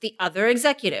networks, the other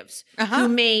executives who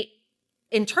may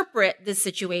interpret this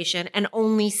situation and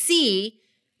only see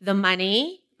the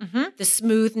money, the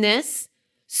smoothness.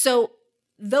 So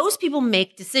those people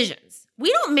make decisions.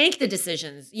 We don't make the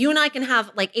decisions. You and I can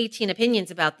have like 18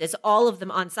 opinions about this, all of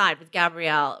them on side with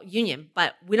Gabrielle Union,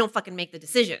 but we don't fucking make the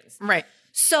decisions. Right.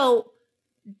 So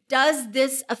does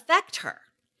this affect her?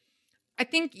 I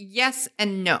think yes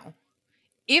and no.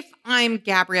 If I'm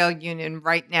Gabrielle Union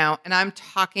right now and I'm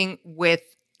talking with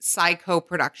Psycho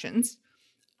Productions,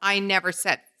 I never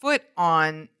set foot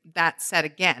on that set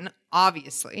again,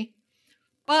 obviously.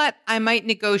 But I might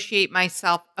negotiate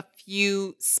myself a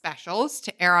few specials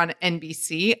to air on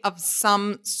NBC of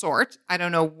some sort. I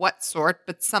don't know what sort,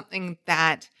 but something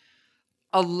that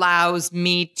allows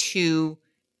me to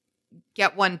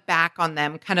get one back on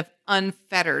them, kind of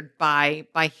unfettered by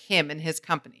him and his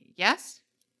company. Yes?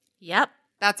 Yep.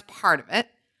 That's part of it.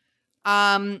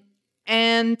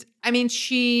 And I mean,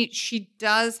 she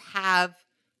does have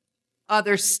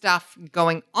other stuff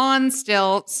going on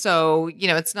still. So,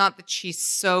 it's not that she's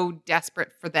so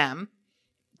desperate for them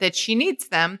that she needs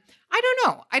them. I don't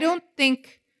know. I don't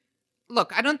think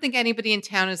anybody in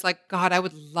town is like, God, I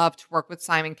would love to work with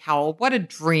Simon Cowell. What a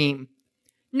dream.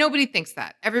 Nobody thinks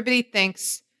that. Everybody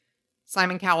thinks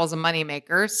Simon Cowell's a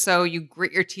moneymaker. So you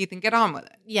grit your teeth and get on with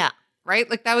it. Yeah. Right?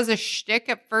 Like that was a shtick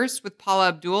at first with Paula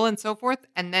Abdul and so forth.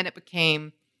 And then it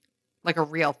became like a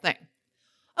real thing.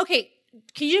 Okay.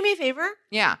 Can you do me a favor?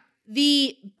 Yeah.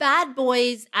 The Bad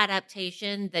Boys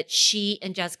adaptation that she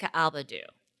and Jessica Alba do.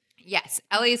 Yes.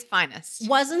 LA's Finest.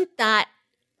 Wasn't that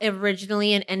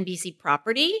originally an NBC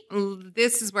property?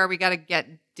 This is where we got to get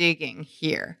digging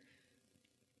here.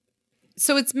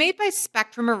 So it's made by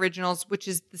Spectrum Originals, which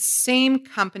is the same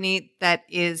company that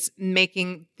is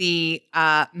making the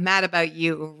Mad About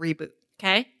You reboot.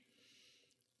 Okay.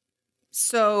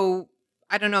 So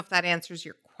I don't know if that answers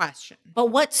your question. But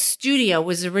what studio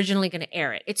was originally going to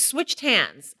air it? It switched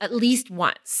hands at least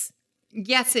once.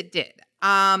 Yes, it did.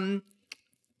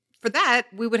 For that,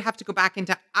 we would have to go back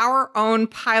into our own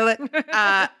pilot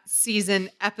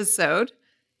season episode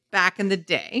back in the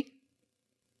day.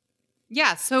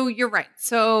 Yeah, so you're right.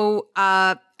 So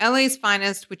LA's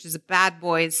Finest, which is a Bad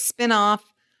Boys spinoff,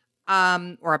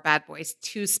 or a Bad Boys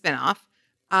 2 spinoff,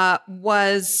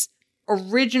 was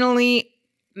originally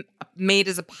made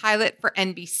as a pilot for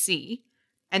NBC.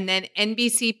 And then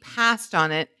NBC passed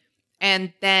on it.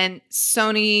 And then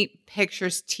Sony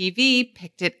Pictures TV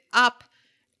picked it up.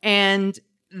 And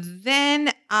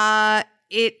then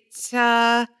it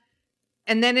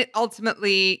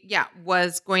ultimately,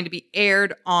 was going to be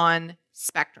aired on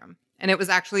Spectrum. And it was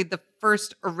actually the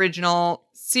first original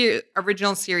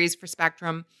series for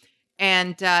Spectrum.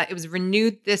 And it was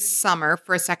renewed this summer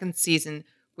for a second season,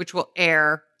 which will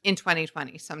air in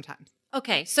 2020 sometime.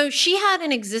 Okay, so she had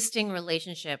an existing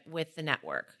relationship with the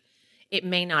network. It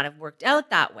may not have worked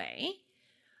out that way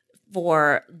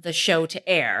for the show to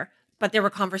air, but there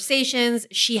were conversations.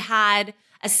 She had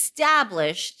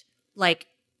established, like,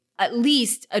 at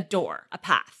least a door, a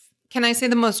path. Can I say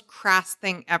the most crass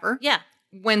thing ever? Yeah.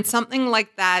 When something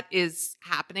like that is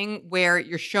happening, where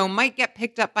your show might get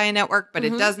picked up by a network, but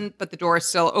it doesn't, but the door is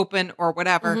still open or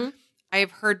whatever, I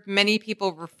have heard many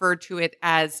people refer to it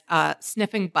as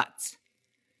sniffing butts,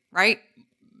 right?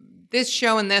 This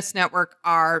show and this network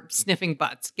are sniffing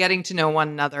butts, getting to know one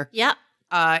another. Yeah.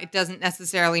 It doesn't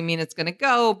necessarily mean it's going to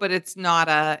go, but it's not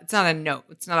a no.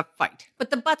 It's not a fight. But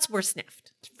the butts were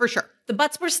sniffed. For sure. The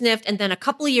butts were sniffed, and then a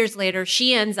couple of years later,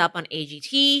 she ends up on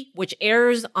AGT, which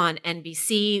airs on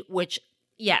NBC, which,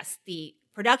 yes, the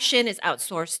production is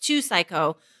outsourced to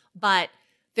Psycho, but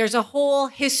there's a whole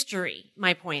history,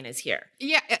 my point is here.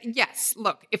 Yeah, yes.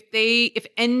 Look, if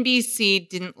NBC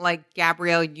didn't like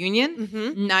Gabrielle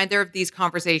Union, neither of these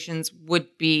conversations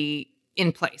would be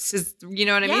in place. You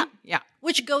know what I mean? Yeah.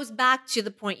 Which goes back to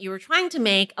the point you were trying to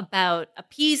make about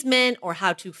appeasement or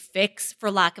how to fix,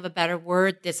 for lack of a better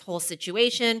word, this whole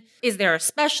situation. Is there a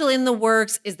special in the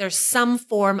works? Is there some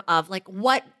form of, like,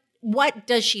 what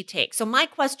does she take? So my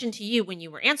question to you when you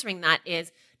were answering that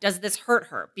is, does this hurt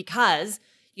her? Because,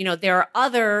 there are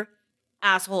other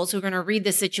assholes who are going to read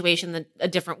this situation a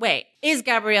different way. Is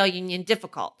Gabrielle Union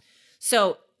difficult?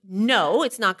 So no,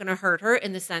 it's not going to hurt her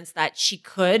in the sense that she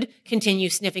could continue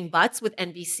sniffing butts with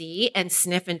NBC and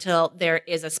sniff until there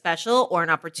is a special or an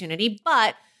opportunity.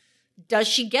 But does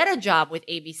she get a job with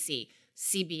ABC,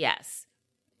 CBS,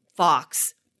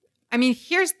 Fox? I mean,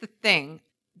 here's the thing.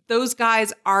 Those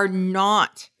guys are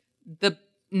not the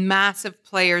massive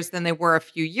players than they were a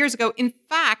few years ago. In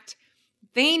fact,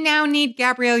 they now need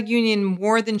Gabrielle Union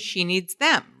more than she needs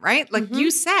them, right? Like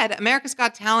you said, America's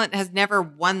Got Talent has never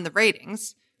won the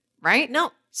ratings. Right?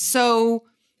 No. So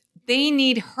they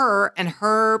need her and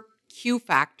her Q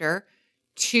factor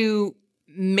to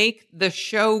make the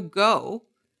show go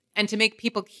and to make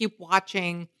people keep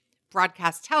watching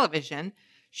broadcast television.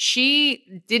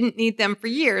 She didn't need them for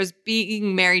years.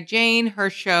 Being Mary Jane, her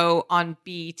show on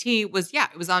BET it was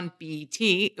on BET.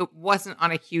 It wasn't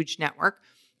on a huge network,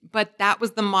 but that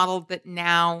was the model that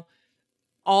now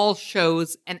all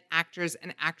shows and actors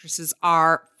and actresses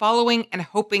are following and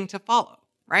hoping to follow,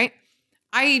 right?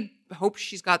 I hope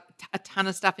she's got a ton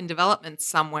of stuff in development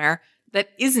somewhere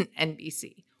that isn't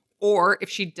NBC. Or if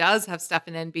she does have stuff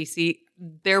in NBC,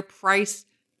 their price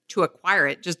to acquire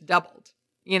it just doubled,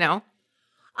 you know?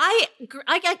 I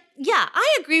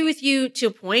agree with you to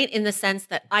a point in the sense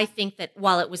that I think that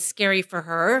while it was scary for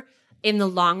her, in the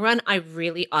long run, I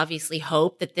really obviously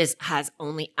hope that this has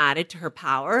only added to her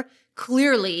power.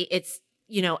 Clearly, it's,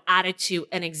 added to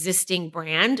an existing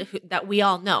brand that we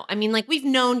all know. I mean, like, we've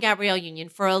known Gabrielle Union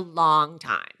for a long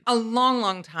time. A long,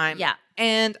 long time. Yeah.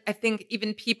 And I think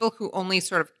even people who only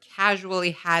sort of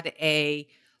casually had a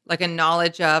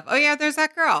knowledge of, oh yeah, there's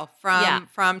that girl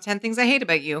from 10 Things I Hate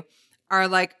About You, are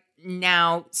like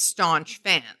now staunch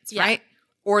fans, right?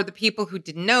 Or the people who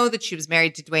didn't know that she was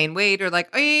married to Dwayne Wade are like,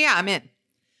 oh yeah, I'm in.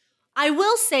 I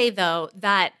will say though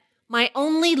that my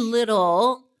only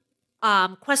little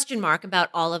question mark about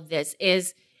all of this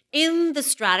is in the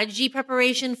strategy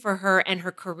preparation for her and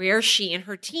her career, she and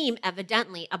her team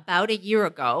evidently about a year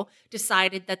ago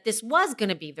decided that this was going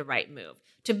to be the right move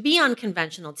to be on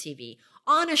conventional TV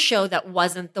on a show that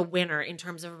wasn't the winner in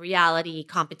terms of reality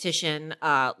competition,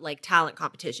 like talent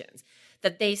competitions,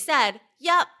 that they said,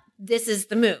 yep, this is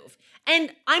the move.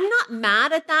 And I'm not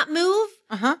mad at that move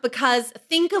because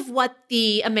think of what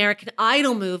the American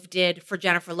Idol move did for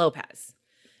Jennifer Lopez.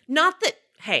 Not that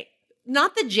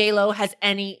J-Lo has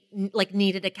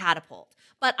needed a catapult,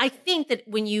 but I think that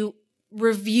when you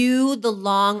review the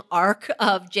long arc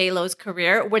of J-Lo's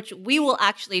career, which we will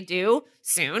actually do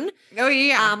soon. Oh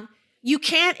yeah. You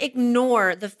can't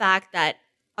ignore the fact that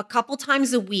a couple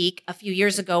times a week, a few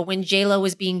years ago, when J-Lo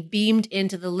was being beamed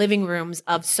into the living rooms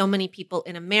of so many people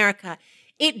in America,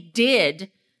 it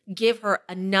did give her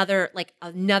another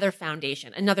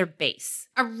foundation, another base.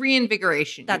 A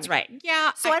reinvigoration. That's right.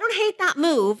 Yeah. So I don't hate that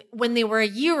move when they were a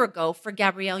year ago for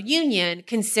Gabrielle Union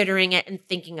considering it and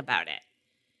thinking about it.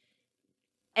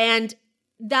 And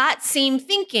that same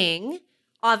thinking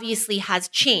obviously has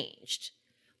changed.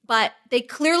 But they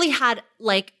clearly had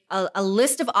a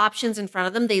list of options in front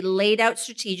of them. They laid out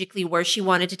strategically where she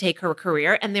wanted to take her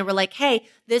career. And they were like, hey,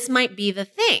 this might be the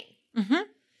thing. Mm-hmm.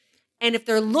 And if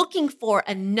they're looking for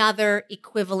another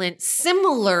equivalent,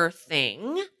 similar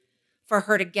thing for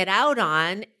her to get out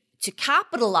on, to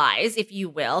capitalize, if you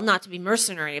will, not to be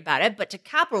mercenary about it, but to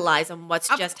capitalize on what's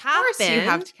just happened. Of course you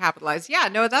have to capitalize. Yeah,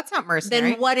 no, that's not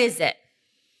mercenary. Then what is it?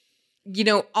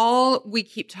 All we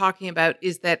keep talking about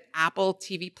is that Apple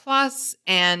TV Plus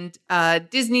and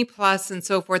Disney Plus and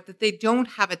so forth, that they don't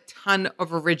have a ton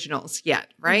of originals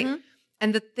yet, right? Mm-hmm.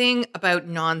 And the thing about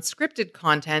non-scripted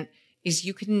content is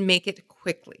you can make it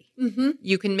quickly. Mm-hmm.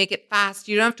 You can make it fast.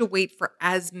 You don't have to wait for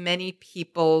as many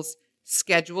people's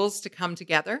schedules to come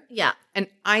together. Yeah. And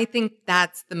I think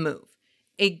that's the move.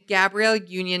 A Gabrielle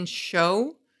Union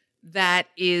show that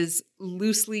is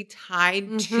loosely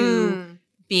tied to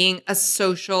being a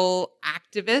social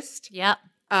activist,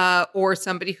 or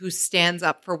somebody who stands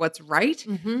up for what's right,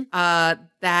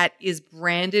 that is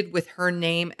branded with her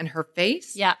name and her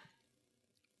face,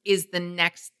 is the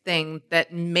next thing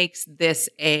that makes this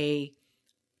a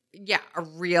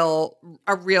real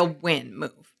win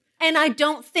move. And I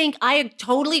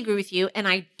totally agree with you, and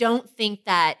I don't think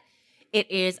that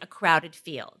it is a crowded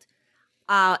field.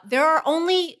 There are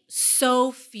only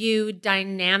so few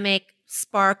dynamic,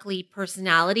 sparkly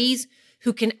personalities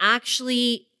who can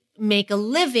actually make a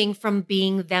living from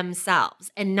being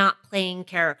themselves and not playing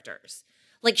characters.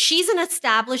 Like, she's an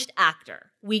established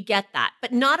actor. We get that.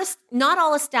 But not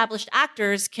all established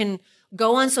actors can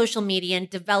go on social media and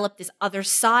develop this other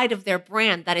side of their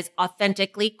brand that is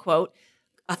authentically, quote,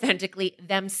 authentically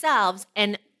themselves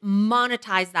and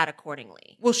monetize that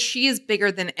accordingly. Well, she is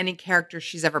bigger than any character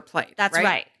she's ever played. That's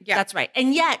right. Yeah. That's right.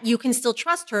 And yet you can still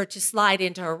trust her to slide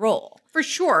into her role. For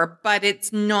sure, but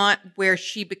it's not where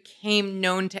she became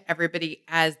known to everybody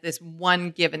as this one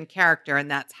given character,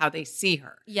 and that's how they see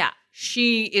her. Yeah.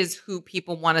 She is who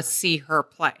people want to see her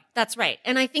play. That's right.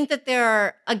 And I think that there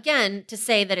are, again, to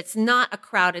say that it's not a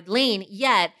crowded lane,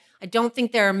 yet I don't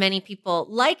think there are many people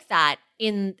like that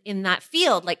in that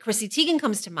field. Like Chrissy Teigen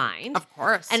comes to mind. Of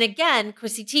course. And again,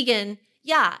 Chrissy Teigen,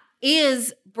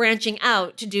 is branching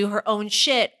out to do her own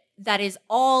shit that is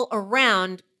all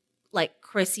around like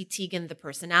Chrissy Teigen, the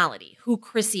personality, who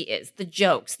Chrissy is, the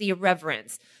jokes, the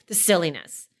irreverence, the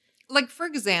silliness. Like, for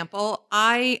example,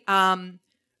 I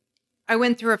I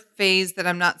went through a phase that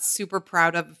I'm not super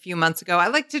proud of a few months ago. I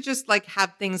like to just like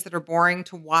have things that are boring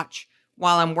to watch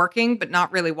while I'm working, but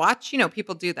not really watch. You know,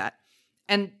 people do that.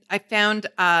 And I found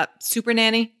Super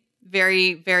Nanny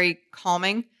very, very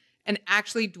calming. And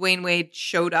actually, Dwayne Wade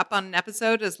showed up on an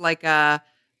episode as like a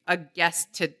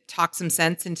guest to talk some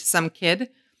sense into some kid.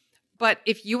 But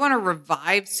if you want to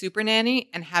revive Super Nanny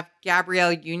and have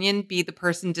Gabrielle Union be the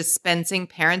person dispensing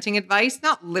parenting advice,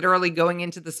 not literally going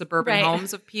into the suburban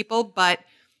homes of people, but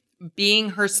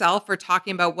being herself or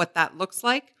talking about what that looks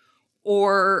like,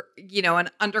 or, you know,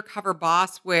 an undercover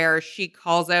boss where she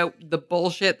calls out the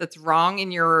bullshit that's wrong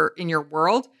in your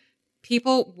world,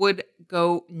 people would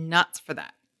go nuts for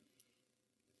that.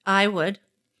 I would.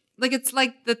 Like, it's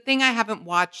like the thing I haven't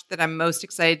watched that I'm most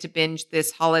excited to binge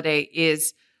this holiday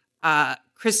is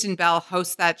Kristen Bell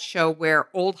hosts that show where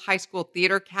old high school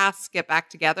theater casts get back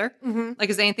together. Mm-hmm.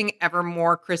 Like, is anything ever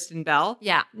more Kristen Bell?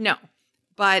 Yeah. No.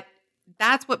 But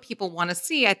that's what people want to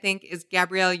see, I think, is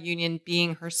Gabrielle Union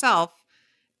being herself.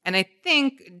 And I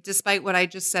think, despite what I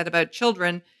just said about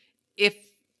children, if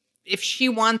she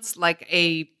wants like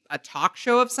a talk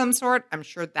show of some sort, I'm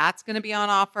sure that's going to be on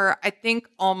offer. I think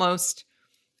almost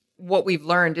what we've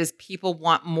learned is people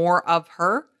want more of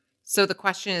her. So the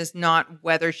question is not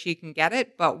whether she can get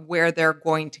it, but where they're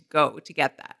going to go to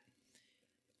get that.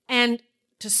 And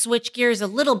to switch gears a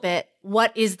little bit,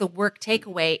 what is the work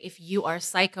takeaway if you are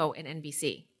Psycho in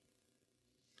NBC?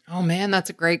 Oh man, that's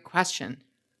a great question.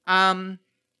 Well,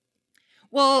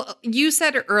 you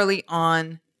said early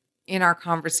on in our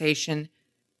conversation,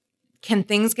 can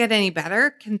things get any better?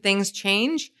 Can things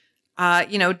change?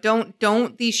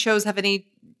 Don't these shows have any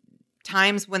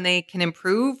times when they can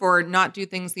improve or not do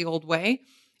things the old way?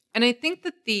 And I think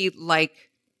that the like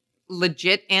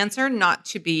legit answer, not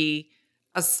to be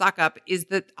a suck up, is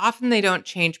that often they don't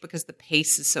change because the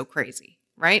pace is so crazy,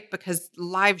 right? Because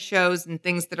live shows and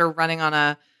things that are running on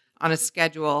a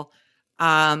schedule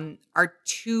are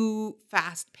too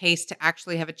fast paced to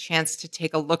actually have a chance to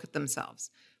take a look at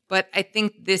themselves. But I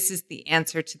think this is the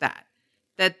answer to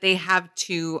that they have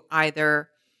to either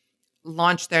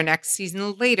launch their next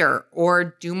season later or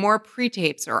do more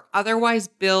pre-tapes or otherwise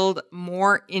build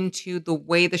more into the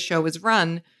way the show is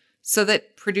run so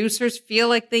that producers feel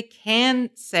like they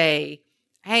can say,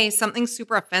 hey, something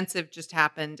super offensive just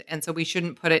happened and so we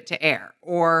shouldn't put it to air.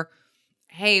 Or,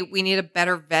 hey, we need a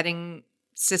better vetting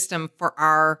system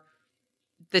for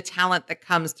the talent that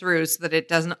comes through so that it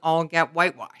doesn't all get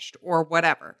whitewashed or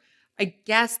whatever. I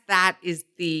guess that is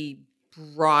the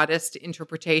broadest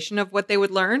interpretation of what they would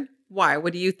learn. Why?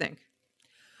 What do you think?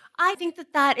 I think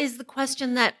that is the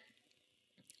question that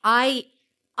I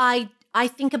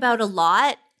think about a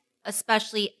lot,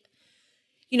 especially,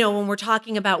 you know, when we're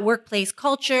talking about workplace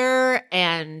culture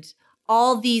and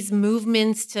all these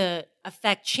movements to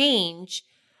affect change,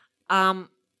 and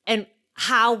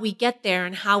how we get there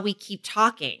and how we keep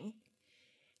talking.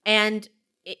 And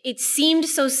it seemed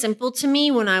so simple to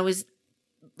me when I was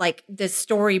like, this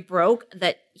story broke,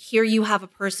 that here you have a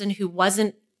person who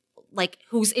wasn't like,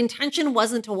 whose intention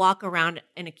wasn't to walk around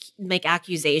and make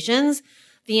accusations.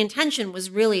 The intention was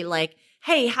really like,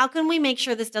 hey, how can we make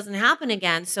sure this doesn't happen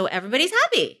again so everybody's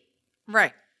happy?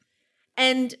 Right.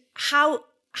 And how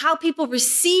people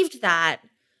received that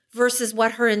versus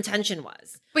what her intention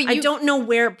was. But I don't know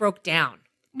where it broke down.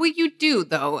 Well, you do,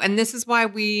 though. And this is why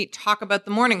we talk about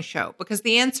the morning show, because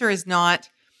the answer is not,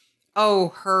 oh,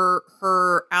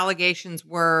 her allegations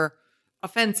were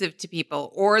offensive to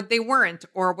people or they weren't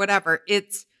or whatever.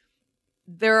 It's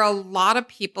there are a lot of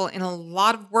people in a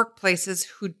lot of workplaces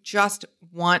who just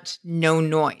want no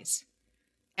noise.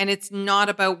 And it's not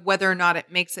about whether or not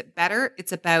it makes it better.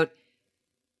 It's about,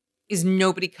 is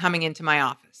nobody coming into my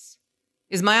office?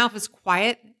 Is my office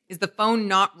quiet? Is the phone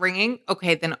not ringing?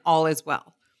 Okay, then all is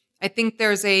well. I think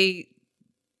there's a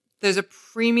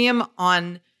premium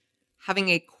on having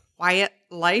a quiet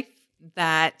life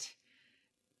that's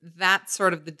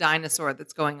sort of the dinosaur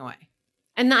that's going away.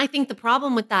 And I think the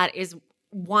problem with that is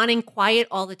wanting quiet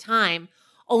all the time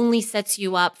only sets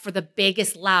you up for the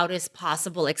biggest, loudest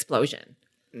possible explosion.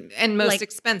 And most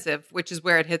expensive, which is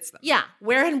where it hits them. Yeah.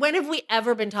 Where and when have we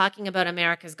ever been talking about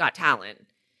America's Got Talent?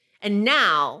 And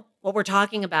now what we're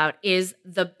talking about is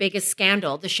the biggest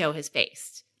scandal the show has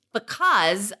faced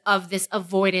because of this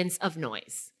avoidance of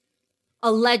noise.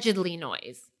 Allegedly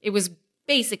noise. It was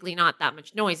basically not that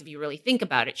much noise if you really think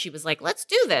about it. She was like, let's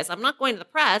do this. I'm not going to the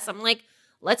press. I'm like,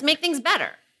 let's make things better.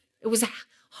 It was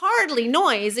hardly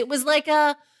noise. It was like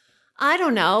a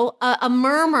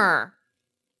murmur.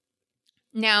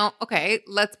 Now, okay,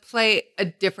 let's play a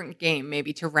different game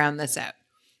maybe to round this out.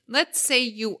 Let's say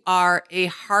you are a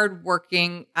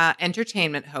hardworking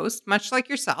entertainment host, much like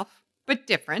yourself, but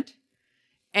different.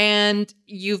 And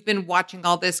you've been watching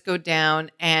all this go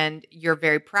down and you're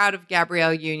very proud of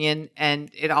Gabrielle Union and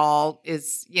it all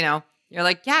is, you're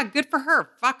like, yeah, good for her.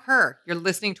 Fuck her. You're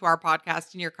listening to our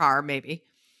podcast in your car, maybe.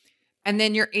 And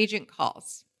then your agent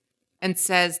calls and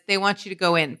says they want you to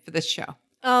go in for this show.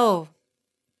 Oh,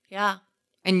 yeah.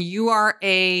 And you are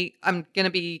I'm going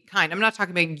to be kind. I'm not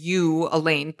talking about you,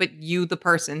 Elaine, but you, the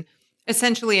person,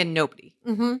 essentially a nobody.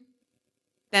 Mm-hmm.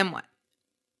 Then what?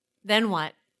 Then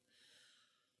what?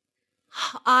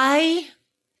 I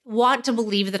want to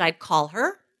believe that I'd call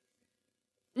her.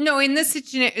 No, in this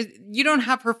situation, you don't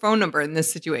have her phone number in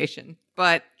this situation,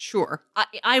 but sure.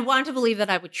 I want to believe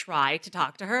that I would try to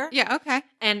talk to her. Yeah, okay.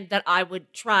 And that I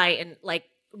would try and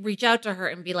reach out to her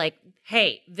and be like,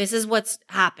 hey, this is what's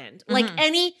happened.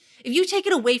 Mm-hmm. If you take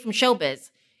it away from showbiz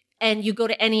and you go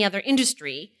to any other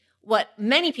industry, what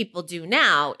many people do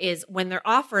now is when they're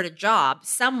offered a job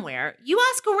somewhere, you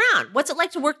ask around, what's it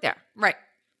like to work there? Right.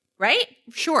 Right?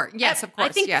 Sure. Yes, of course.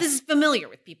 I think yes. this is familiar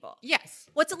with people. Yes.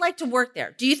 What's it like to work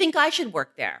there? Do you think I should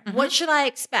work there? Mm-hmm. What should I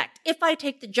expect? If I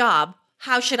take the job,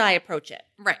 how should I approach it?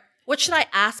 Right. What should I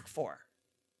ask for?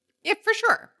 Yeah, for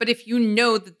sure. But if you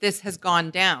know that this has gone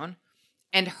down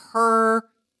and her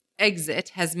exit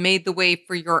has made the way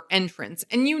for your entrance,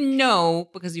 and you know,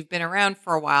 because you've been around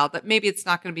for a while, that maybe it's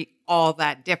not going to be all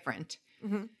that different.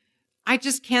 Mm-hmm. I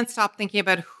just can't stop thinking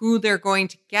about who they're going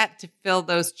to get to fill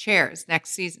those chairs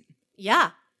next season.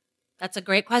 Yeah, that's a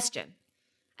great question.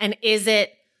 And is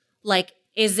it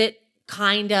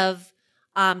kind of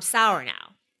sour now?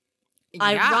 Yeah.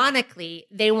 Ironically,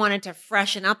 they wanted to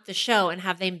freshen up the show and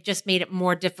have they just made it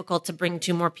more difficult to bring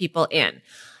two more people in.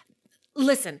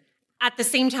 Listen, at the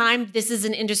same time, this is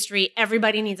an industry,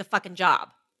 everybody needs a fucking job.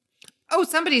 Oh,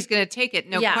 somebody's going to take it,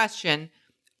 no question.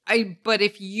 But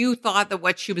if you thought that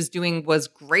what she was doing was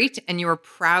great and you were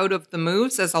proud of the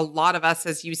moves, as a lot of us,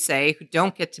 as you say, who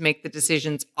don't get to make the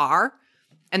decisions are,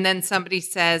 and then somebody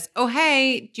says, oh,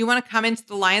 hey, do you want to come into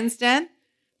the Lion's Den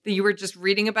that you were just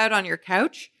reading about on your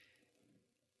couch?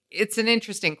 It's an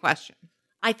interesting question.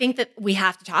 I think that we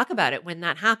have to talk about it when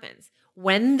that happens.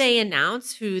 When they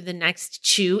announce who the next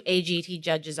two AGT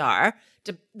judges are,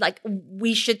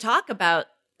 we should talk about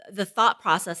the thought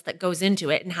process that goes into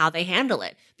it and how they handle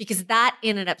it, because that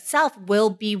in and of itself will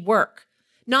be work.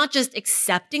 Not just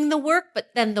accepting the work, but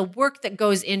then the work that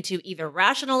goes into either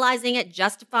rationalizing it,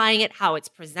 justifying it, how it's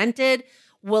presented.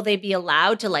 Will they be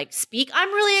allowed to speak? I'm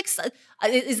really excited.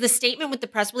 Is the statement with the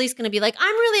press release going to be like,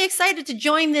 I'm really excited to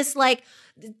join this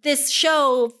this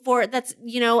show that's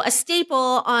a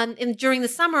staple during the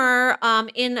summer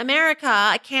in America.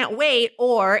 I can't wait.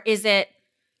 Or is it?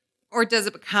 Or does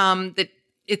it become that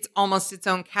it's almost its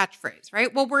own catchphrase,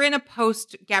 right? Well, we're in a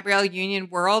post Gabrielle Union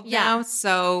world now.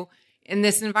 So in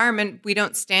this environment, we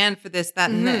don't stand for this, that,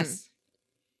 and this.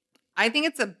 I think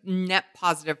it's a net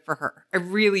positive for her. I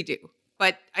really do.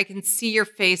 But I can see your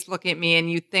face looking at me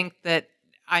and you think that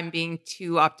I'm being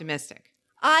too optimistic.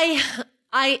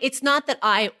 It's not that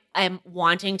I am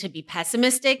wanting to be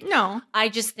pessimistic. No. I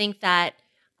just think that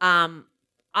I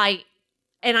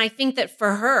think that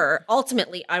for her,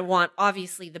 ultimately, I want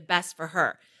obviously the best for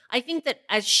her. I think that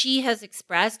as she has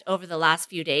expressed over the last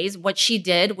few days, what she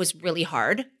did was really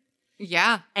hard.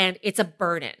 Yeah. And it's a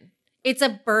burden. It's a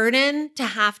burden to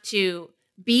have to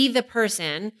be the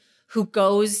person who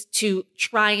goes to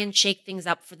try and shake things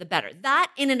up for the better. That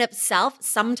in and of itself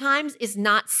sometimes is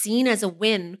not seen as a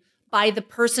win by the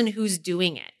person who's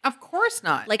doing it. Of course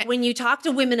not. When you talk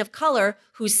to women of color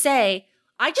who say,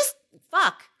 I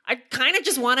kind of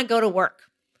just want to go to work.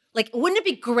 Wouldn't it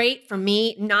be great for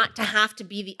me not to have to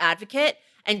be the advocate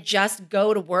and just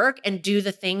go to work and do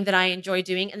the thing that I enjoy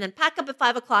doing and then pack up at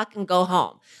 5 o'clock and go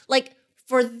home?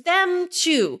 For them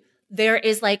too, there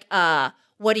is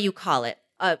what do you call it?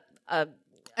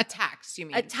 A tax, you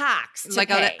mean? A tax to like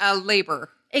pay. A labor.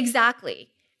 Exactly.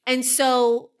 And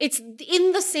so it's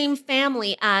in the same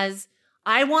family as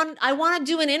I want to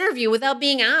do an interview without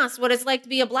being asked what it's like to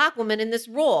be a Black woman in this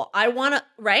role. I want to,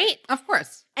 right? Of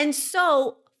course. And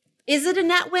so is it a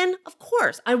net win? Of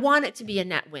course. I want it to be a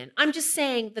net win. I'm just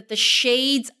saying that the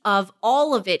shades of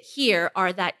all of it here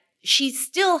are that she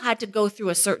still had to go through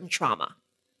a certain trauma.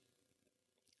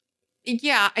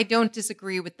 Yeah, I don't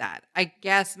disagree with that. I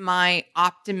guess my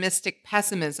optimistic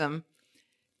pessimism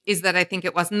is that I think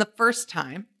it wasn't the first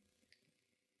time.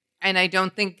 And I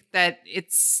don't think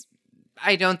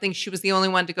she was the only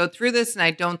one to go through this. And I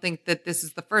don't think that this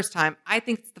is the first time. I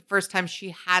think it's the first time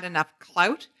she had enough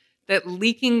clout that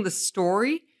leaking the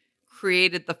story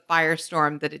created the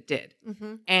firestorm that it did.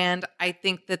 Mm-hmm. And I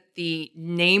think that the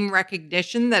name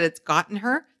recognition that it's gotten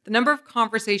her, the number of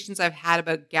conversations I've had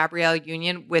about Gabrielle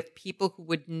Union with people who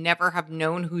would never have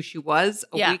known who she was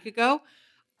a week ago,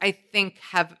 I think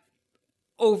have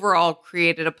overall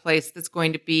created a place that's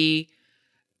going to be,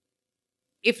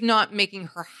 if not making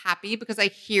her happy, because I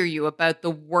hear you about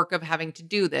the work of having to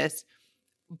do this,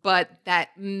 but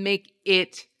that make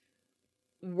it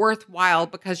worthwhile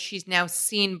because she's now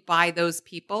seen by those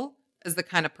people as the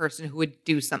kind of person who would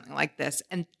do something like this.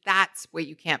 And that's what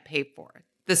you can't pay for.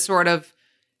 The sort of,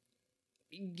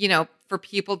 you know, for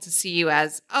people to see you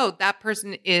as, oh, that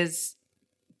person is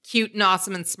cute and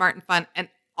awesome and smart and fun and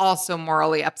also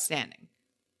morally upstanding.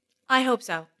 I hope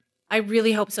so. I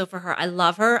really hope so for her. I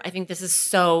love her. I think this is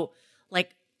so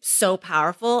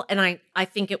powerful. And I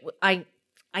think I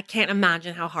can't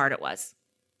imagine how hard it was.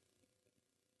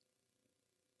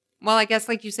 Well, I guess,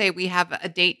 like you say, we have a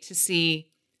date to see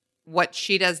what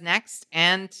she does next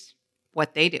and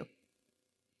what they do.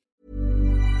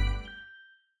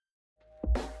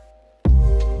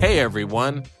 Hey,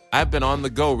 everyone. I've been on the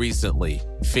go recently.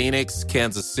 Phoenix,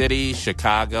 Kansas City,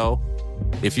 Chicago.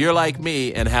 If you're like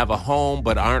me and have a home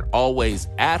but aren't always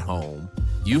at home,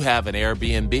 you have an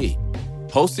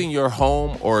Airbnb. Hosting your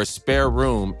home or a spare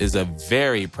room is a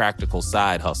very practical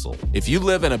side hustle. If you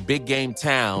live in a big game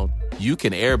town, you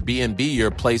can Airbnb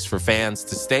your place for fans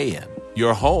to stay in.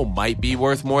 Your home might be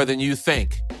worth more than you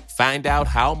think. Find out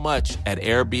how much at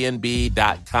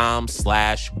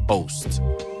airbnb.com/host.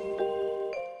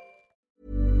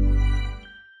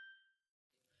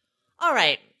 All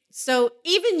right. So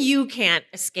even you can't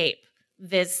escape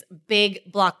this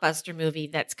big blockbuster movie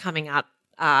that's coming up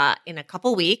in a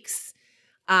couple weeks.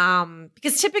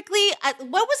 Because typically,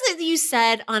 what was it that you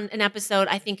said on an episode?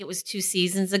 I think it was 2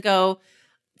 seasons ago.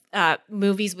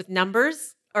 Movies with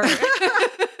numbers, or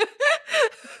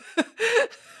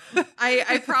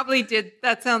I probably did.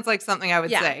 That sounds like something I would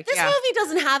say. This movie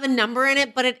doesn't have a number in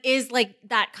it, but it is like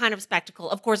that kind of spectacle.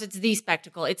 Of course, it's the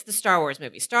spectacle. It's the Star Wars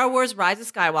movie. Star Wars Rise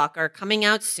of Skywalker coming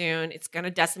out soon. It's going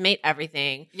to decimate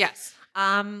everything. Yes.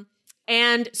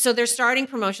 And so they're starting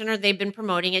promotion, or they've been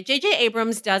promoting it. J.J.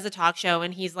 Abrams does a talk show,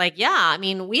 and he's like, yeah, I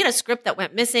mean, we had a script that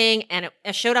went missing, and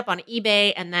it showed up on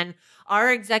eBay, and then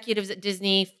our executives at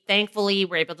Disney, thankfully,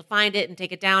 were able to find it and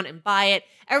take it down and buy it.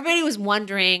 Everybody was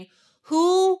wondering,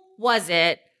 who was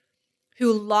it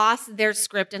who lost their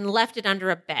script and left it under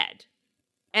a bed?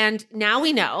 And now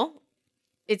we know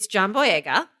it's John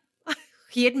Boyega.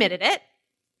 He admitted it.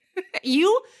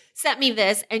 You sent me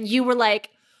this, and you were like,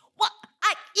 what?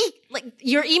 Like,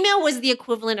 your email was the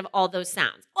equivalent of all those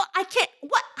sounds. Well, I can't.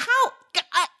 What? How?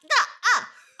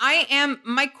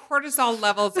 My cortisol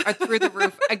levels are through the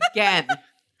roof again.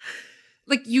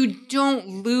 Like, you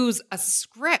don't lose a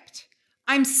script.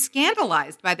 I'm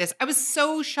scandalized by this. I was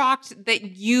so shocked that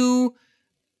you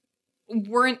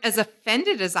weren't as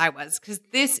offended as I was, because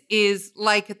this is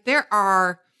like, there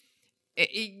are,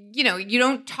 you know, you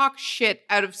don't talk shit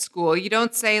out of school. You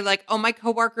don't say like, oh, my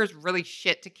coworker's really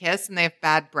shit to kiss and they have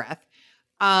bad breath.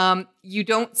 You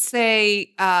don't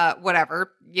say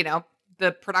whatever, you know,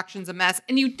 the production's a mess,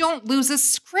 and you don't lose a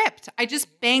script. I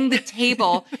just banged the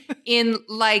table in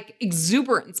like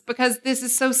exuberance because this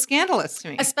is so scandalous to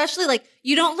me. Especially like,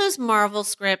 you don't lose Marvel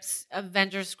scripts,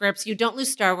 Avengers scripts, you don't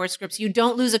lose Star Wars scripts, you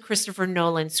don't lose a Christopher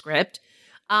Nolan script.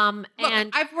 Look,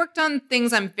 I've worked on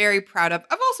things I'm very proud of.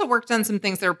 I've also worked on some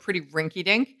things that are pretty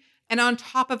rinky-dink. And on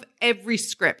top of every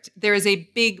script, there is a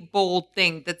big, bold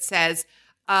thing that says,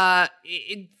 for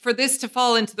this to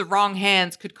fall into the wrong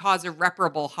hands could cause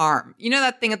irreparable harm. You know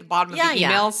that thing at the bottom of the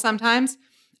emails sometimes?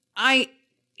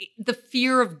 The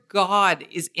fear of God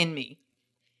is in me.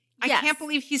 Yes. I can't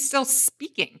believe he's still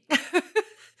speaking.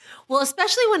 Well,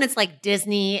 especially when it's like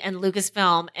Disney and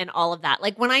Lucasfilm and all of that.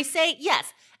 Like, when I say,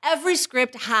 yes, every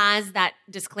script has that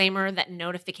disclaimer, that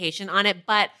notification on it.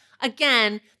 But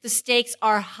again, the stakes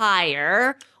are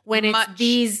higher when it's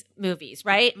these movies,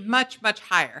 right? Much, much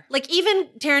higher. Like, even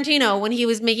Tarantino, when he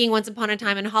was making Once Upon a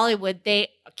Time in Hollywood, they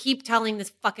keep telling this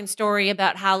fucking story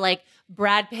about how like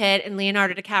Brad Pitt and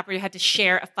Leonardo DiCaprio had to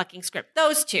share a fucking script.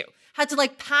 Those two had to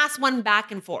like pass one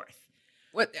back and forth.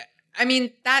 What? I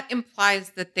mean, that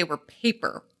implies that they were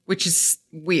paper, which is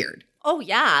weird. Oh,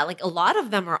 yeah. Like, a lot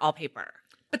of them are all paper.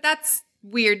 But that's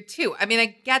weird, too. I mean, I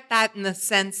get that in the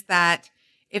sense that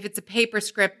if it's a paper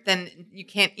script, then you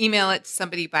can't email it to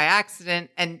somebody by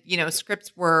accident. And, you know,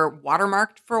 scripts were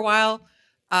watermarked for a while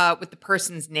with the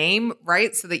person's name,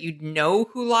 right? So that you'd know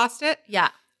who lost it.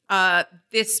 Yeah.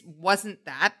 This wasn't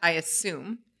that, I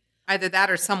assume. Either that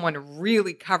or someone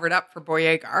really covered up for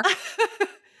Boyega.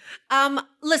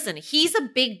 Listen, he's a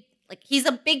big like he's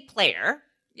a big player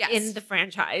in the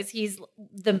franchise. He's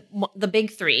the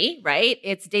big three, right?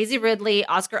 It's Daisy Ridley,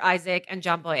 Oscar Isaac, and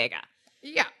John Boyega.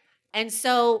 Yeah. And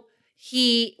so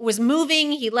he was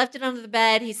moving. He left it under the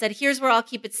bed. He said, "Here's where I'll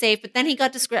keep it safe." But then he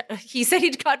got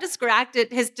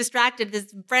distracted.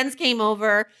 His friends came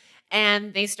over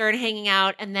and they started hanging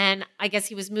out. And then I guess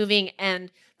he was moving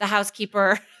and the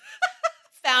housekeeper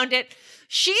found it.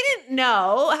 She didn't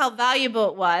know how valuable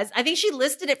it was. I think she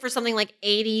listed it for something like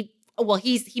 80. Well,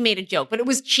 he made a joke, but it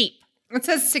was cheap. It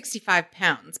says 65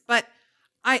 pounds. But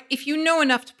if you know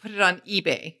enough to put it on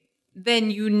eBay, then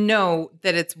you know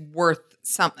that it's worth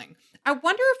something. I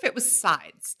wonder if it was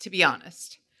sides, to be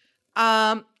honest.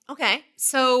 Okay.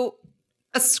 So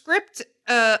a script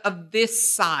of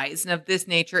this size and of this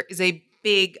nature is a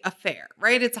big affair,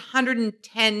 right? It's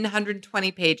 110,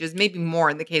 120 pages, maybe more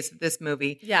in the case of this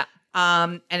movie. Yeah.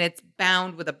 And it's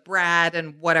bound with a brad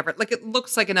and whatever. Like it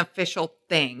looks like an official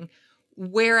thing.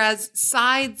 Whereas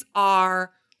sides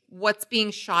are what's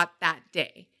being shot that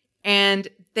day. And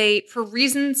they, for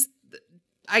reasons,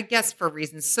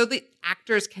 so the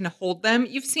actors can hold them.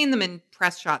 You've seen them in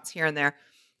press shots here and there.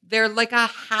 They're like a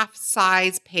half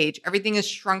size page. Everything is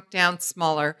shrunk down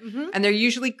smaller. Mm-hmm. And they're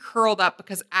usually curled up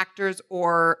because actors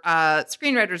or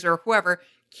screenwriters or whoever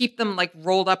keep them like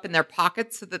rolled up in their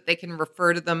pockets so that they can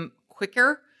refer to them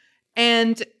quicker.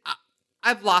 And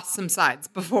I've lost some sides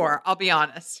before, I'll be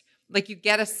honest. Like you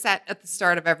get a set at the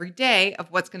start of every day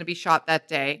of what's going to be shot that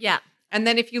day. Yeah. And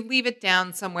then if you leave it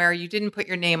down somewhere, you didn't put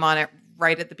your name on it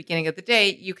right at the beginning of the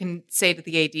day, you can say to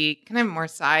the AD, "Can I have more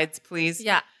sides, please?"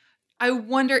 Yeah. I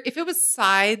wonder if it was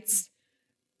sides,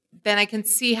 then I can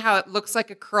see how it looks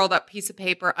like a curled up piece of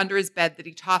paper under his bed that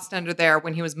he tossed under there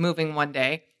when he was moving one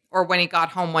day or when he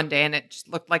got home one day and it just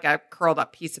looked like a curled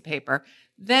up piece of paper.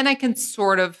 Then I can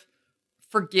sort of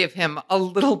forgive him a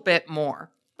little bit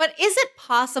more. But is it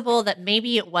possible that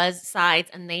maybe it was sides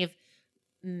and they've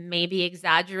maybe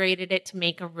exaggerated it to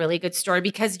make a really good story?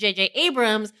 Because J.J.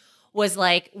 Abrams was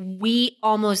like, we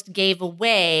almost gave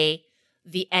away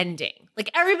the ending.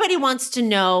 Like everybody wants to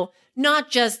know,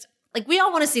 not just like we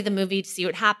all want to see the movie to see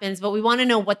what happens, but we want to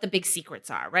know what the big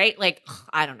secrets are, right? Like,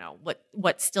 I don't know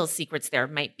what still secrets there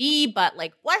might be, but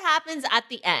like what happens at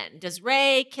the end? Does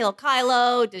Rey kill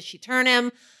Kylo? Does she turn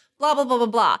him? Blah, blah, blah, blah,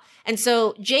 blah. And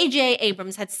so J.J.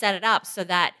 Abrams had set it up so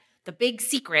that the big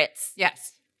secrets,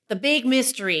 yes, the big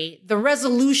mystery, the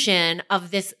resolution of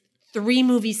this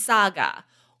 3-movie saga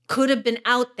could have been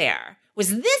out there, was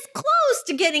this close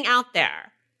to getting out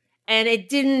there, and it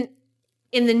didn't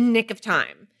in the nick of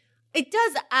time. It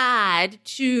does add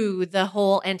to the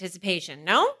whole anticipation,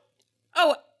 no?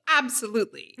 Oh,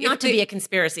 absolutely. Not to be a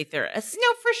conspiracy theorist. No,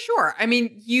 for sure. I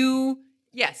mean,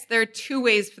 yes, there are two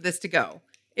ways for this to go.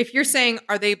 If you're saying,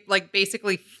 are they like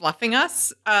basically fluffing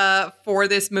us for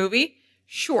this movie?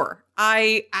 Sure,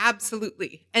 I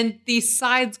absolutely. And these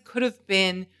sides could have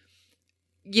been,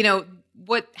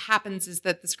 what happens is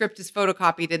that the script is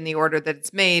photocopied in the order that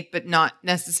it's made, but not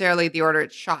necessarily the order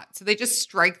it's shot. So they just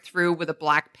strike through with a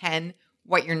black pen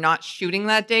what you're not shooting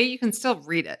that day. You can still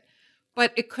read it.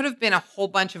 But it could have been a whole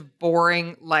bunch of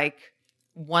boring, like,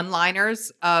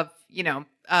 one-liners of,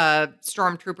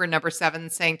 Stormtrooper number 7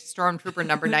 saying to Stormtrooper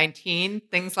number 19,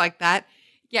 things like that.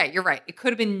 Yeah, you're right. It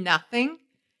could have been nothing.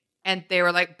 And they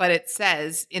were like, but it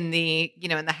says in the,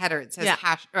 in the header, it says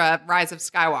Rise of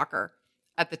Skywalker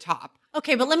at the top.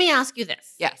 Okay, but let me ask you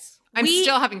this. Yes. I'm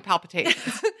still having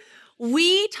palpitations.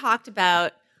 We talked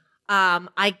about,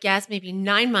 I guess maybe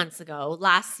 9 months ago,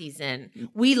 last season,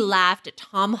 we laughed at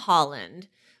Tom Holland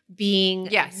being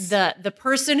the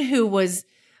person who was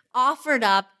offered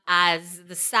up as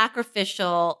the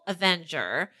sacrificial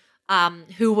Avenger,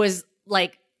 who was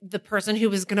like the person who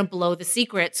was going to blow the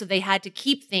secret. So they had to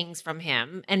keep things from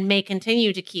him and may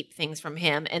continue to keep things from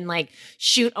him and like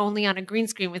shoot only on a green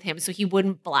screen with him so he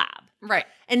wouldn't blab. Right.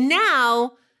 And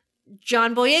now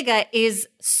John Boyega is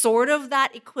sort of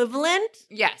that equivalent.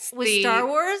 Yes. With Star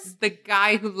Wars. The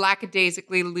guy who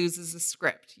lackadaisically loses a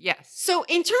script. Yes. So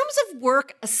in terms of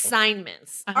work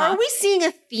assignments, are we seeing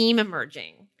a theme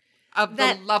emerging? Of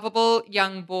the lovable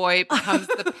young boy becomes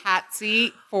the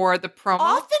patsy for the promo.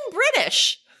 Often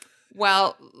British.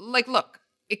 Well, like, look,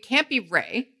 it can't be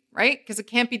Rey, right? Because it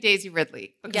can't be Daisy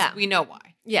Ridley. Because we know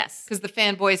why. Yes. Because the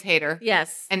fanboys hate her.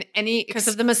 Yes. And because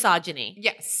of the misogyny.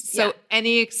 Yes. So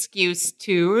any excuse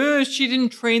to, she didn't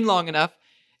train long enough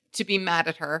to be mad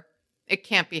at her, it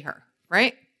can't be her,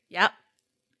 right? Yep.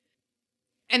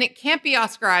 And it can't be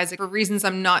Oscar Isaac for reasons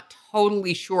I'm not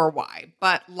totally sure why.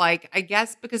 But, like, I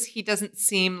guess because he doesn't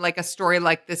seem like a story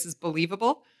like this is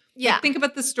believable. Yeah. Like, think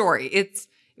about the story. It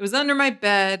was under my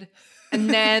bed. And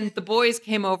then the boys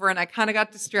came over and I kind of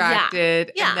got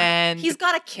distracted. Yeah. And then He's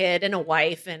got a kid and a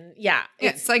wife and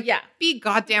it's like, be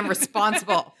goddamn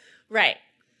responsible. Right.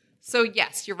 So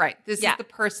yes, you're right. This Yeah. is the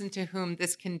person to whom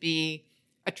this can be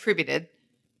attributed.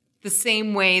 The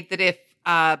same way that if,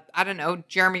 I don't know,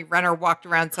 Jeremy Renner walked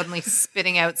around suddenly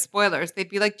spitting out spoilers, they'd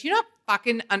be like, do you not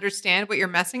fucking understand what you're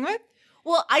messing with?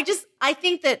 Well, I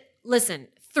think that, listen,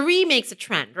 3 makes a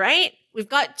trend, right? We've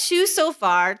got 2 so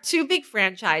far, 2 big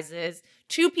franchises,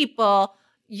 2 people,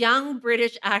 young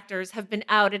British actors have been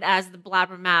outed as the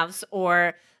blabbermouths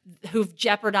or who've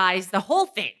jeopardized the whole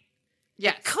thing.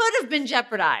 Yes. Could have been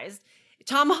jeopardized.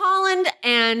 Tom Holland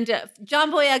and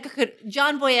John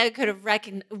Boyega could have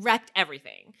wrecked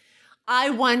everything. I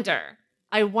wonder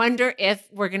if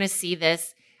we're going to see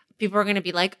this. People are going to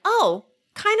be like, oh,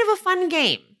 kind of a fun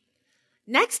game.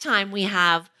 Next time we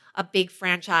have a big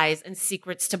franchise and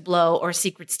secrets to blow or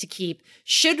secrets to keep,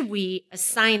 should we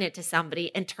assign it to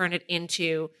somebody and turn it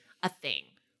into a thing?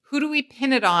 Who do we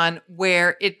pin it on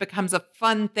where it becomes a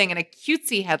fun thing and a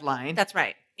cutesy headline? That's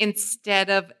right. Instead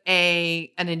of an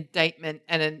indictment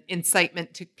and an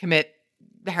incitement to commit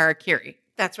the harakiri.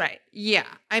 That's right. Yeah.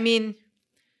 I mean,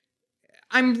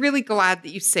 I'm really glad that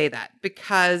you say that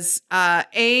because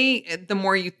the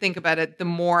more you think about it, the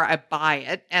more I buy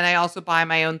it. And I also buy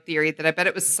my own theory that I bet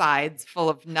it was sides full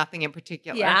of nothing in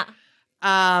particular. Yeah.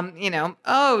 John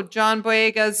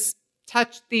Boyega's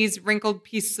touched these wrinkled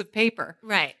pieces of paper.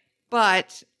 Right.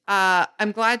 But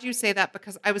I'm glad you say that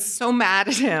because I was so mad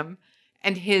at him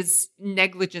and his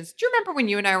negligence. Do you remember when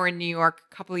you and I were in New York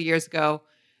a couple of years ago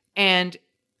and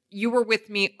you were with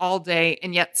me all day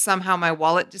and yet somehow my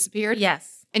wallet disappeared?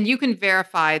 Yes. And you can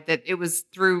verify that it was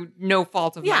through no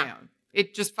fault of my own.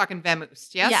 It just fucking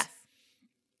vamoosed, yes? Yes.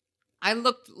 I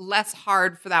looked less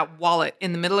hard for that wallet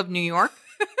in the middle of New York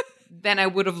than I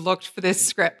would have looked for this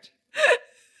script.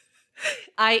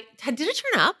 Did it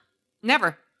turn up?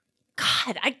 Never.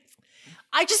 God,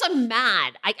 I just am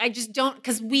mad. I just don't,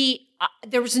 because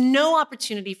there was no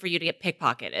opportunity for you to get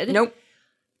pickpocketed. Nope.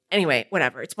 Anyway,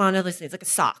 whatever. It's one of those things, like a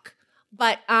sock.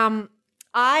 But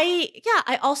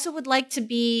I also would like to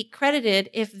be credited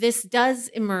if this does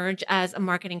emerge as a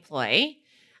marketing ploy,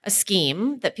 a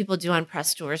scheme that people do on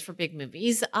press tours for big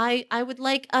movies. I would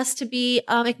like us to be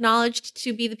acknowledged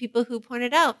to be the people who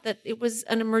pointed out that it was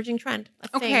an emerging trend.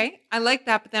 Okay, I like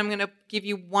that, but then I'm going to give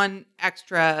you one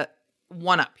extra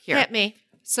one-up here. Hit me.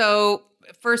 So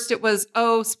first it was,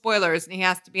 spoilers, and he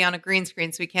has to be on a green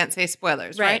screen, so he can't say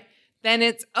spoilers, right? Then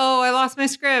it's, I lost my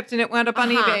script and it wound up on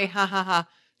eBay. Ha, ha, ha.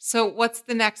 So what's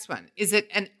the next one? Is it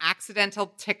an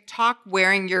accidental TikTok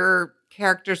wearing your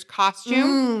character's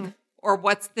costume? Or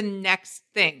what's the next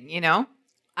thing, you know?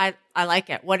 I like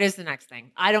it. What is the next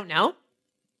thing? I don't know.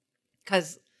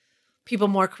 Because people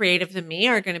more creative than me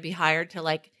are going to be hired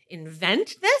to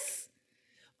invent this.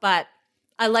 But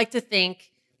I like to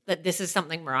think that this is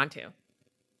something we're onto.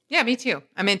 Yeah, me too.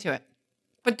 I'm into it.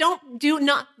 But don't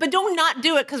not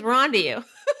do it because we're onto you.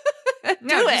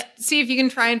 Do it. See if you can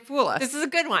try and fool us. This is a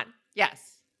good one.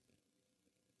 Yes.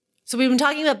 So we've been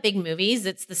talking about big movies.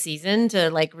 It's the season to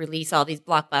release all these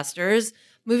blockbusters.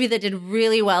 Movie that did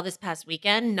really well this past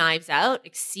weekend, Knives Out,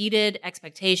 exceeded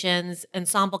expectations.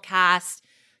 Ensemble cast.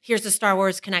 Here's the Star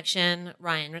Wars connection.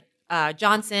 Rian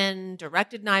Johnson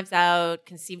directed Knives Out,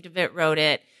 conceived of it, wrote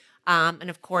it.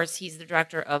 And of course, he's the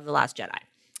director of The Last Jedi.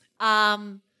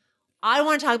 I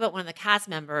want to talk about one of the cast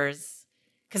members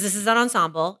because this is an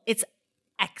ensemble. It's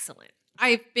excellent.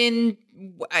 You're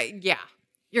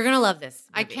going to love this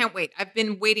movie. I can't wait. I've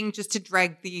been waiting just to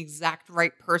drag the exact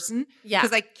right person. Yeah.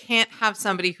 Because I can't have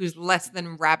somebody who's less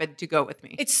than rabid to go with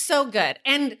me. It's so good.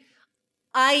 And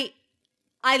I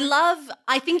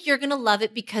think you're going to love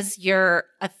it because you're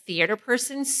a theater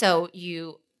person. So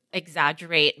you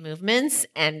exaggerate movements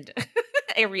and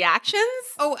reactions.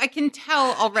 Oh, I can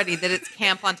tell already that it's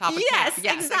camp on top of camp. Yes,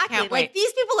 exactly. I can't wait.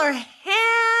 These people are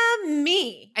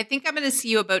hammy. I think I'm going to see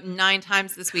you about 9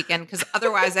 times this weekend because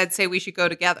otherwise I'd say we should go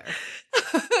together.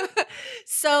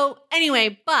 So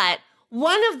anyway, but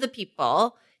one of the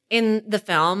people in the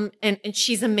film, and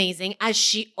she's amazing, as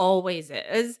she always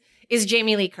is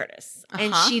Jamie Lee Curtis.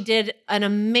 And she did an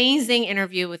amazing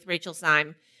interview with Rachel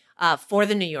Syme for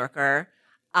The New Yorker,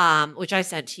 which I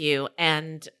sent to you.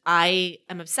 And I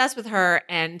am obsessed with her.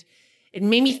 And it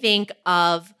made me think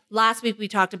of last week we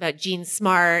talked about Jean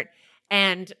Smart.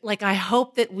 And I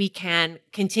hope that we can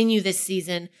continue this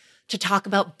season to talk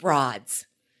about broads.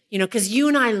 Because you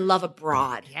and I love a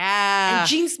broad. Yeah. And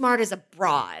Jean Smart is a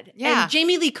broad. Yeah. And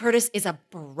Jamie Lee Curtis is a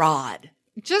broad.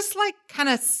 Just kind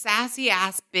of sassy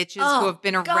ass bitches Oh, who have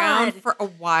been God. around for a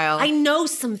while. I know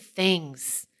some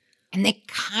things. And they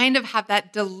kind of have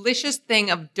that delicious thing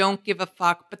of don't give a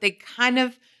fuck, but they kind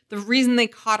of, the reason they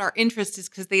caught our interest is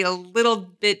because they a little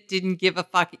bit didn't give a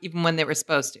fuck even when they were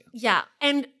supposed to. Yeah.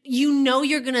 And you know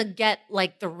you're going to get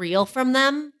like the real from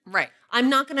them. Right. I'm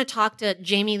not going to talk to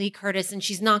Jamie Lee Curtis and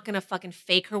she's not going to fucking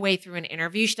fake her way through an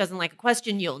interview. She doesn't like a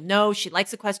question, you'll know. She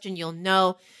likes a question, you'll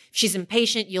know. If she's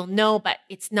impatient, you'll know. But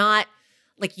it's not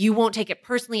like you won't take it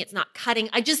personally. It's not cutting.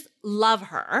 I just love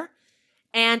her.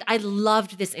 And I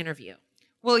loved this interview.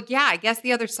 Well, yeah, I guess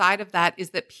the other side of that is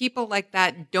that people like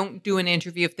that don't do an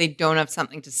interview if they don't have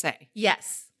something to say.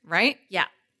 Yes. Right? Yeah.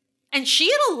 And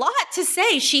she had a lot to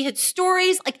say. She had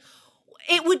stories like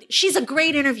she's a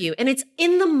great interview. And it's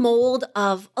in the mold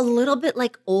of a little bit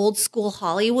like old school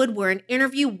Hollywood where an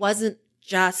interview wasn't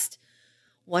just,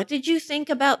 what did you think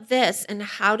about this? And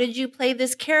how did you play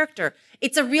this character?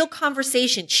 It's a real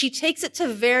conversation. She takes it to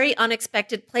very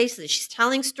unexpected places. She's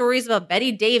telling stories about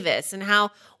Betty Davis and how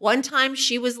one time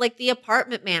she was like the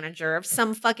apartment manager of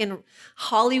some fucking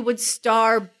Hollywood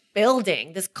star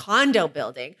building, this condo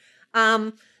building.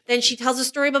 Then she tells a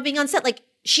story about being on set. Like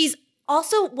she's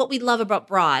also, what we love about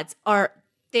broads are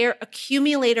they're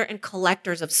accumulator and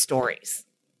collectors of stories.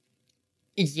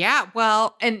 Yeah,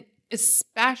 well, and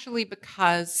especially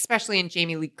in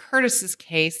Jamie Lee Curtis's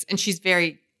case, and she's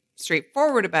very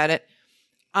straightforward about it,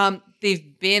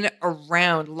 they've been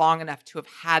around long enough to have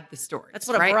had the stories. That's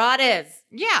what right? a broad is.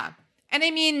 Yeah. And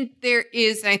I mean, there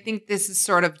is, and I think this is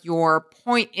sort of your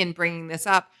point in bringing this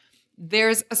up,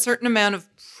 there's a certain amount of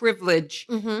privilege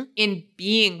in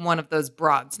being one of those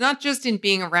broads, not just in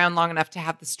being around long enough to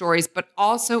have the stories, but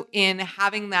also in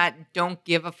having that don't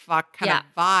give a fuck kind of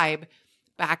vibe.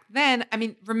 Back then, I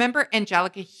mean, remember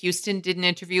Angelica Houston did an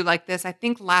interview like this, I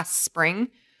think last spring,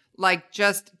 like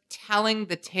just telling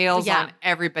the tales on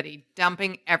everybody,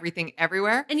 dumping everything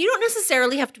everywhere. And you don't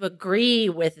necessarily have to agree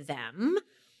with them,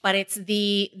 but it's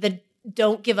the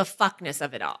don't give a fuckness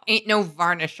of it all. Ain't no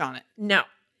varnish on it. No.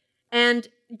 And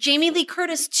Jamie Lee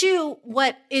Curtis, too,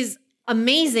 what is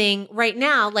amazing right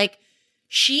now, like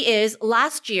she is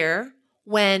last year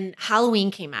when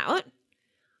Halloween came out,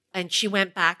 and she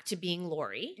went back to being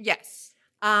Laurie. Yes.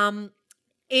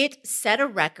 It set a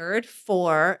record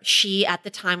for, she at the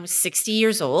time was 60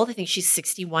 years old. I think she's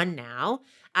 61 now.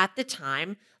 At the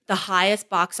time, the highest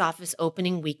box office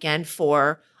opening weekend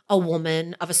for a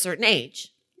woman of a certain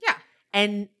age. Yeah.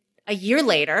 And a year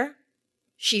later,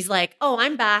 she's like, oh,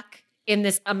 I'm back in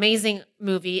this amazing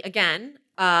movie again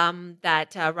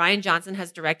that Rian Johnson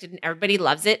has directed and everybody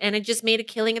loves it. And it just made a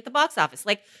killing at the box office.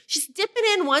 Like she's dipping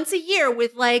in once a year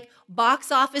with like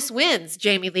box office wins,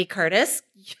 Jamie Lee Curtis,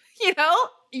 you know?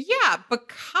 Yeah,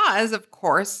 because of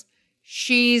course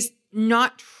she's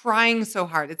not trying so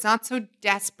hard. It's not so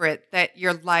desperate that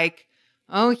you're like,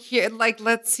 oh, here, like,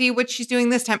 let's see what she's doing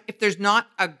this time. If there's not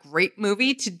a great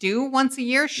movie to do once a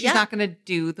year, she's not going to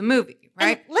do the movie,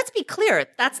 right? And let's be clear.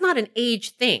 That's not an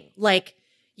age thing. Like,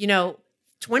 you know,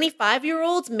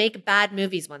 25-year-olds make bad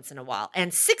movies once in a while,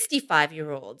 and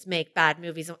 65-year-olds make bad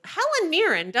movies. Helen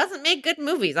Mirren doesn't make good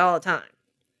movies all the time.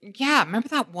 Yeah, remember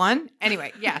that one?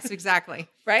 Anyway, yes, exactly.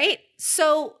 Right?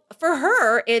 So for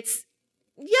her, it's,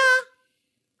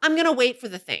 I'm going to wait for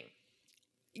the thing.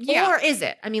 Yeah. Or is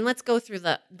it? I mean, let's go through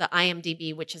the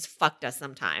IMDb, which has fucked us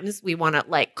sometimes. We want to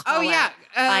like call out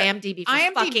IMDb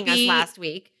for fucking us last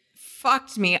week.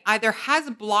 Fucked me. Either has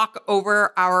a block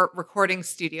over our recording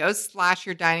studios /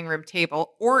 your dining room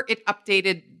table, or it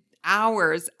updated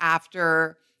hours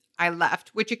after I left,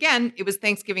 which again, it was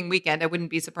Thanksgiving weekend. I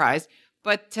wouldn't be surprised.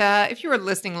 But if you were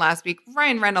listening last week,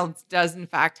 Ryan Reynolds does in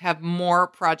fact have more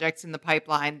projects in the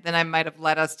pipeline than I might have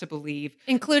led us to believe.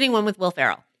 Including one with Will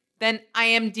Ferrell. Than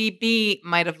IMDb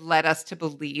might have led us to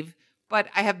believe. But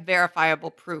I have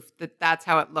verifiable proof that that's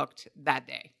how it looked that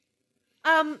day.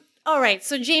 All right.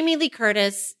 So Jamie Lee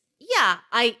Curtis,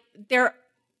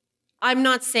 I'm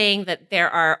not saying that there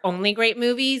are only great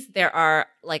movies. There are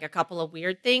like a couple of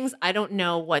weird things. I don't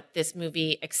know what this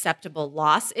movie Acceptable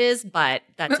Loss is, but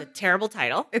that's a terrible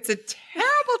title. It's a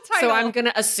terrible title. So I'm going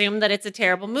to assume that it's a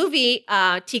terrible movie.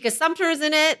 Tika Sumpter is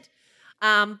in it.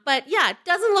 But yeah, it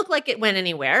doesn't look like it went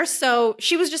anywhere. So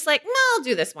she was just like, no, I'll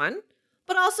do this one,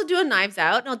 but I'll also do a Knives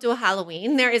Out and I'll do a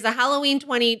Halloween. There is a Halloween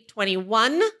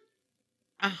 2021.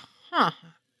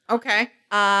 Okay.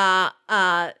 And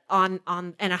a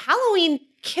Halloween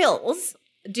Kills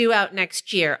due out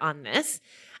next year on this.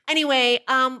 Anyway,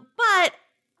 but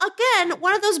again,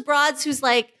 one of those broads who's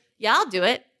like, yeah, I'll do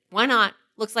it. Why not?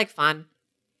 Looks like fun.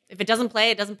 If it doesn't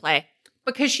play, it doesn't play.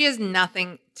 Because she has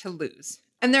nothing to lose.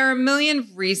 And there are a million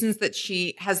reasons that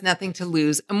she has nothing to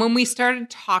lose. And when we started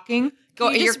talking,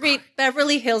 you just read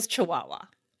Beverly Hills Chihuahua.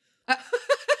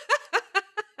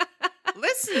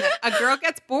 Listen, a girl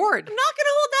gets bored. I'm not going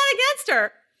to hold that against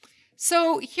her.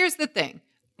 So here's the thing.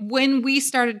 When we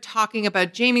started talking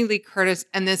about Jamie Lee Curtis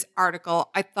and this article,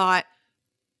 I thought,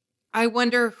 I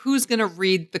wonder who's going to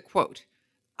read the quote.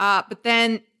 But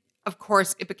then, of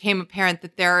course, it became apparent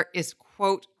that there is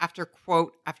quote after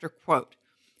quote after quote.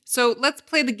 So let's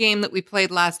play the game that we played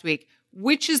last week.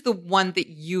 Which is the one that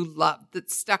you loved, that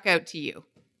stuck out to you?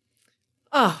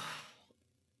 Oh,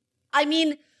 I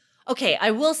mean, okay,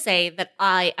 I will say that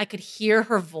I could hear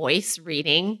her voice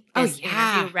reading this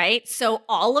interview, right? So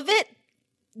all of it,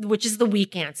 which is the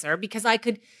weak answer, because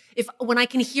when I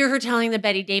can hear her telling the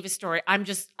Betty Davis story,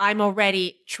 I'm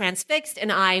already transfixed and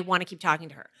I want to keep talking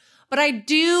to her. But I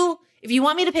do, if you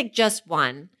want me to pick just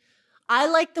one, I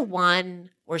like the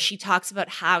one where she talks about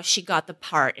how she got the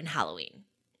part in Halloween.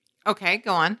 Okay,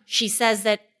 go on. She says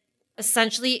that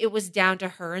essentially it was down to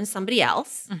her and somebody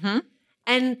else. Mm-hmm.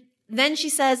 And then she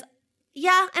says,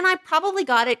 yeah, and I probably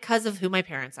got it because of who my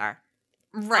parents are.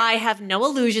 Right. I have no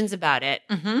illusions about it.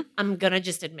 Mm-hmm. I'm going to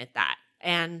just admit that.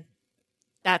 And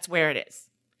that's where it is.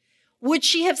 Would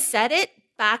she have said it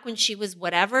back when she was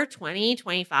whatever, 20,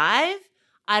 25?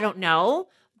 I don't know.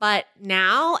 But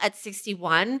now at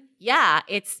 61, yeah,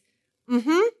 it's,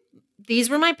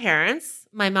 these were my parents.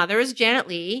 My mother is Janet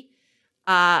Leigh,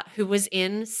 who was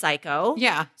in Psycho.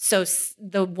 Yeah. So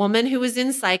the woman who was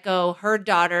in Psycho, her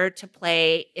daughter to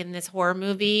play in this horror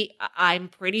movie, I'm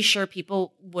pretty sure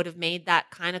people would have made that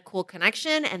kind of cool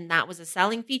connection. And that was a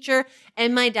selling feature.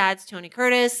 And my dad's Tony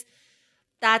Curtis.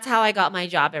 That's how I got my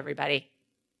job, everybody.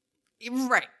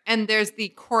 Right. And there's the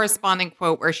corresponding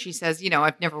quote where she says,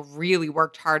 I've never really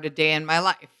worked hard a day in my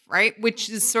life, right? Which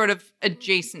is sort of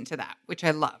adjacent to that, which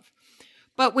I love.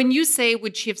 But when you say,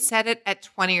 would she have said it at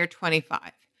 20 or 25?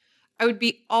 I would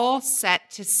be all set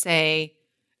to say,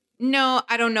 no,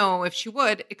 I don't know if she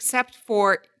would, except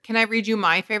for, can I read you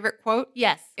my favorite quote?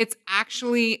 Yes. It's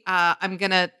actually, I'm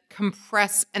going to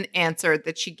compress an answer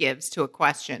that she gives to a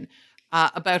question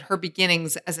about her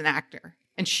beginnings as an actor.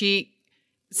 And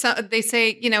they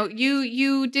say,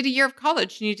 you did a year of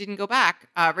college and you didn't go back,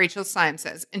 Rachel Symes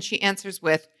says. And she answers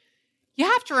with, you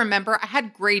have to remember I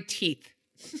had gray teeth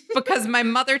because my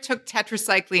mother took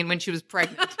tetracycline when she was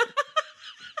pregnant.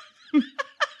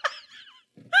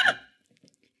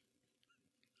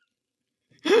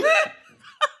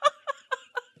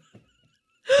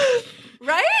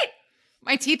 Right?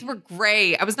 My teeth were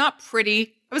gray. I was not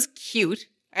pretty. I was cute.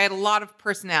 I had a lot of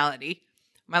personality.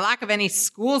 My lack of any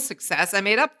school success, I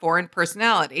made up for in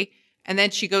personality. And then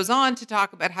she goes on to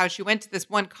talk about how she went to this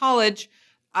one college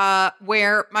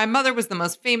where my mother was the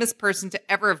most famous person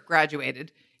to ever have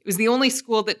graduated. It was the only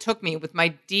school that took me with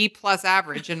my D+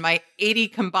 average and my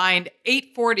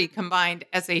 840 combined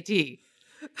SAT.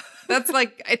 That's I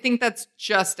think that's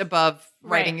just above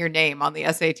writing your name on the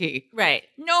SAT. Right.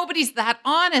 Nobody's that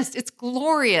honest. It's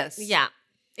glorious. Yeah,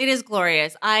 it is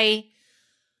glorious. I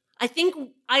think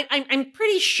I'm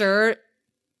pretty sure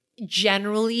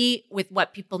generally with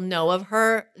what people know of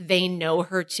her, they know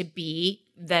her to be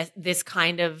this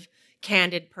kind of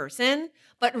candid person.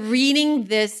 But reading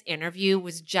this interview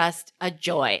was just a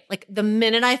joy. Like the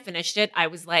minute I finished it, I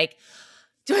was like,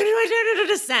 do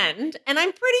I send? And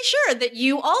I'm pretty sure that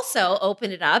you also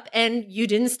opened it up and you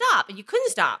didn't stop and you couldn't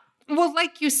stop. Well,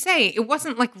 like you say, it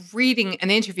wasn't like reading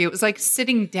an interview. It was like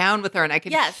sitting down with her and I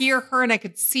could hear her and I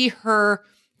could see her,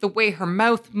 the way her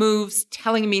mouth moves,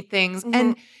 telling me things. Mm-hmm.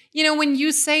 And, when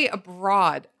you say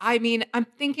abroad, I mean, I'm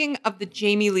thinking of the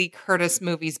Jamie Lee Curtis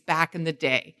movies back in the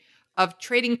day, of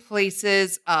Trading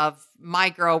Places, of My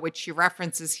Girl, which she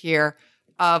references here,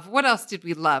 of what else did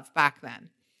we love back then?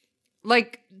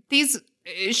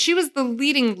 She was the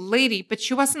leading lady, but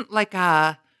she wasn't like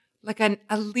a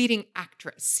leading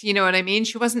actress. You know what I mean?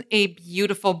 She wasn't a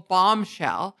beautiful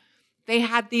bombshell. They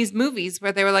had these movies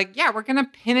where they were like, yeah, we're going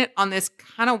to pin it on this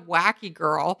kind of wacky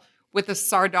girl with a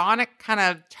sardonic kind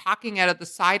of talking out of the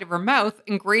side of her mouth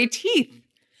and gray teeth.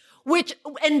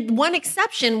 And one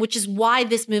exception, which is why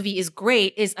this movie is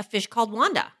great, is A Fish Called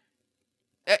Wanda.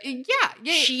 Yeah.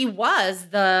 She was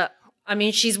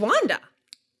she's Wanda.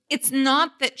 It's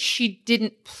not that she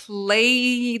didn't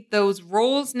play those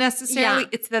roles necessarily. Yeah.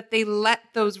 It's that they let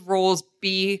those roles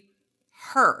be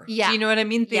her. Yeah. Do you know what I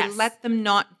mean? They let them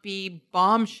not be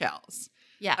bombshells.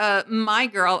 Yeah. My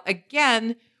Girl,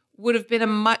 again, would have been a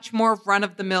much more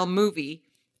run-of-the-mill movie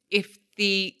if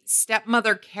the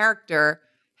stepmother character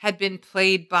had been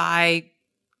played by,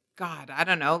 God, I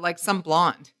don't know, like some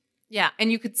blonde. Yeah.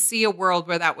 And you could see a world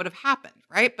where that would have happened,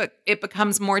 right? But it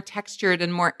becomes more textured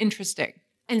and more interesting.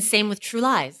 And same with True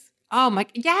Lies. Oh my,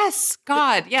 yes,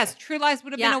 God, yes. True Lies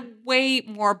would have Yeah. been a way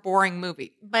more boring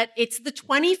movie. But it's the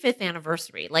 25th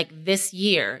anniversary, like this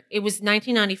year. It was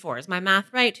 1994. Is my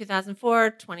math right? 2004,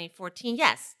 2014.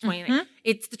 Yes. 20.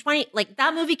 It's the 20, like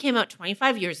that movie came out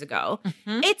 25 years ago.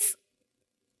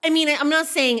 I'm not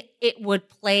saying it would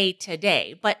play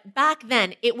today, but back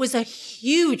then it was a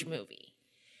huge movie.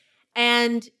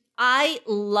 And I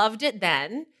loved it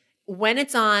then. When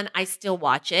it's on, I still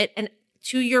watch it. And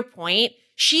to your point,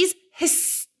 she's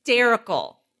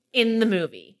hysterical in the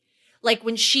movie. Like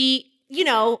when she,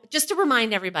 just to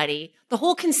remind everybody, the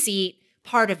whole conceit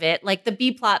part of it, like the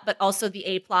B plot, but also the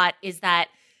A plot, is that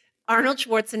Arnold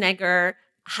Schwarzenegger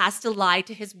has to lie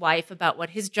to his wife about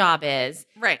what his job is.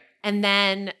 Right. And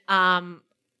then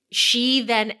she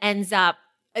then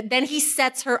then he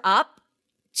sets her up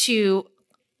to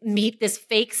meet this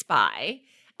fake spy.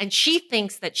 And she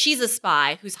thinks that she's a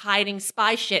spy who's hiding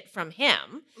spy shit from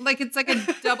him. Like it's like a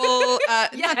double,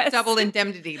 not Yes. double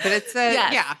indemnity, but it's a,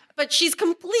 Yes. yeah. But she's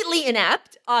completely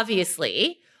inept,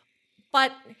 obviously,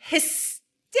 but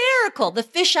hysterical. The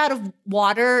fish out of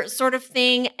water sort of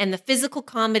thing, and the physical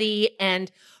comedy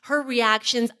and her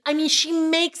reactions. I mean, she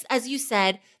makes, as you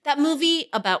said, that movie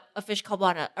about A Fish Called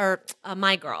Wanda, or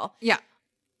My Girl. Yeah.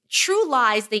 True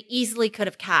Lies, they easily could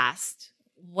have cast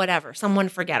someone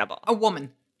forgettable. A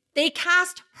woman. They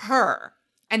cast her.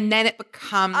 And then it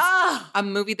becomes Oh, a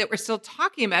movie that we're still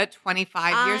talking about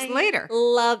 25 years later.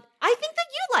 I think that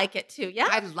you like it too, yeah?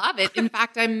 I love it. In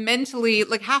fact, I'm mentally,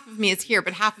 like half of me is here,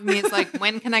 but half of me is like,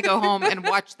 when can I go home and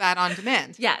watch that on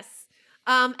demand? Yes.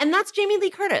 And that's Jamie Lee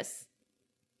Curtis.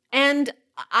 And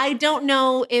I don't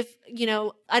know if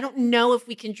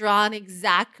we can draw an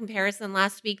exact comparison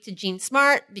last week to Jean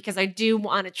Smart, because I do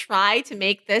want to try to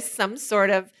make this some sort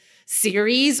of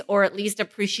series or at least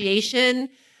appreciation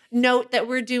note that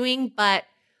we're doing. But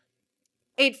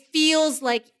it feels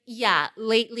like,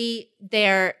 lately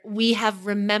we have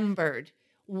remembered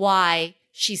why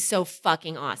she's so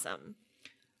fucking awesome.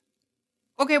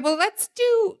 Okay, well, let's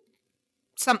do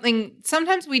something.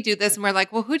 Sometimes we do this and we're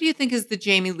like, well, who do you think is the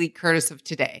Jamie Lee Curtis of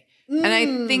today? And I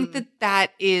think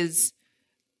that is,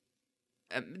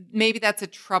 maybe that's a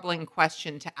troubling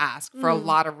question to ask for a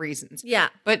lot of reasons. Yeah.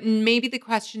 But maybe the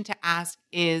question to ask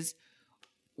is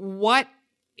what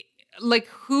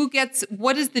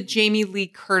is the Jamie Lee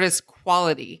Curtis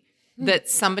quality that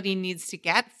somebody needs to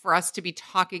get for us to be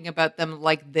talking about them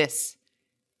like this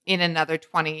in another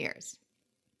 20 years?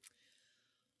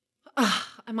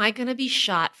 Am I going to be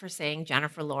shot for saying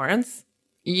Jennifer Lawrence?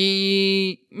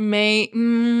 I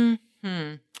mean,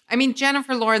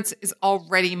 Jennifer Lawrence is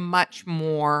already much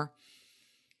more,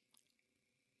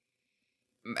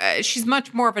 she's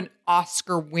much more of an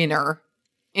Oscar winner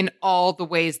in all the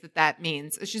ways that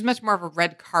means. She's much more of a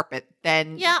red carpet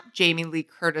than Jamie Lee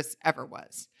Curtis ever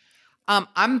was.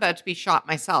 I'm about to be shot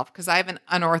myself because I have an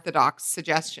unorthodox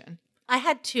suggestion. I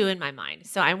had two in my mind,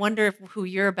 so I wonder if who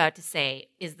you're about to say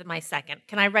is my second.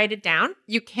 Can I write it down?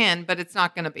 You can, but it's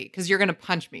not going to be because you're going to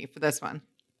punch me for this one.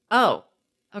 Oh,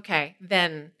 okay.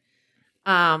 Then,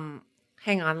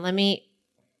 hang on.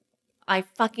 I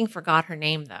fucking forgot her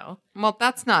name though. Well,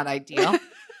 that's not ideal.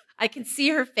 I can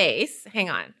see her face. Hang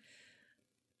on.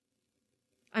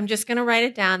 I'm just going to write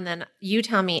it down, then you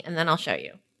tell me, and then I'll show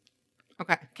you.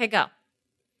 Okay. Okay, go.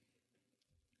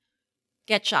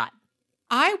 Get shot.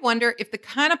 I wonder if the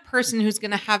kind of person who's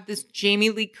going to have this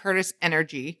Jamie Lee Curtis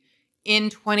energy in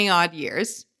 20 odd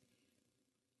years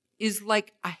is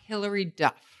like a Hillary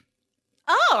Duff.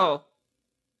 Oh.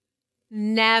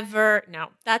 Never. No,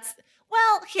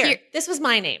 here. This was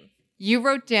my name. You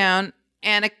wrote down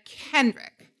Anna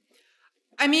Kendrick.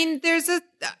 I mean,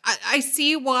 I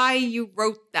see why you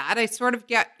wrote that. I sort of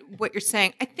get what you're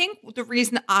saying. I think the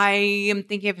reason I am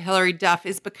thinking of Hillary Duff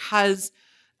is because,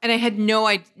 and I had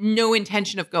no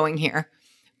intention of going here,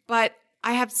 but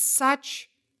I have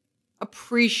such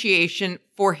appreciation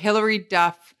for Hillary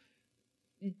Duff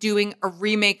doing a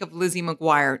remake of Lizzie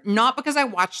McGuire. Not because I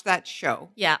watched that show.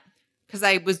 Yeah. Because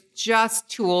I was just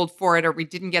too old for it or we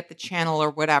didn't get the channel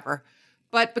or whatever.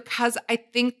 But because I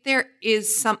think there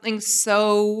is something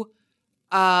so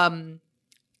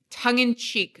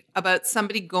tongue-in-cheek about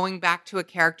somebody going back to a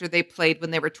character they played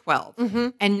when they were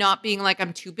 12 and not being like,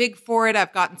 I'm too big for it.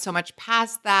 I've gotten so much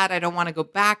past that. I don't want to go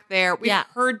back there. We've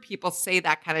heard people say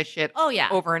that kind of shit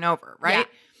over and over, right? Yeah.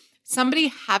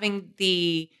 Somebody having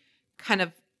the kind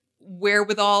of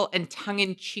wherewithal and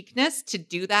tongue-in-cheekness to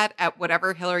do that at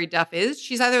whatever Hillary Duff is.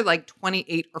 She's either like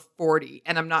 28 or 40,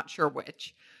 and I'm not sure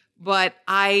which. But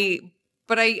I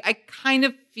kind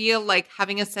of feel like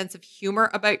having a sense of humor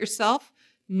about yourself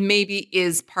maybe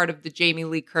is part of the Jamie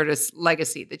Lee Curtis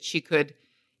legacy that she could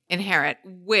inherit,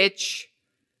 which,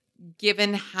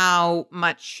 given how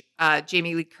much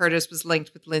Jamie Lee Curtis was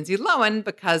linked with Lindsay Lohan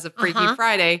because of Freaky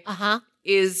Friday,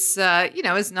 is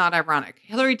not ironic.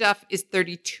 Hilary Duff is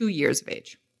 32 years of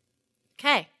age.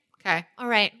 Okay. Okay. All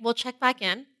right. We'll check back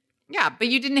in. Yeah, but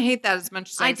you didn't hate that as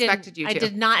much as I expected you to. I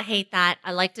did not hate that.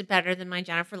 I liked it better than my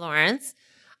Jennifer Lawrence.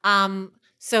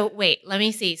 So wait, let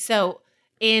me see. So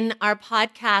in our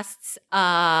podcast's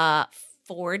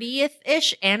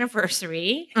 40th-ish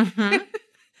anniversary, no,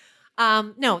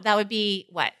 that would be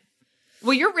what?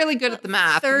 Well, you're really good at the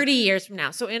math. 30 years from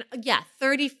now. So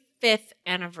 35th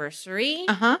anniversary.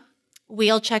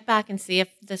 We'll check back and see if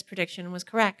this prediction was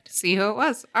correct. See who it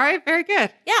was. All right, very good.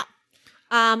 Yeah.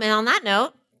 And on that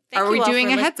note, are we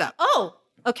doing a heads up? Oh,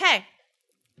 okay.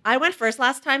 I went first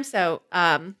last time, so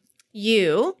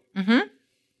you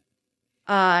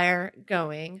are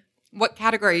going. What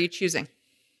category are you choosing?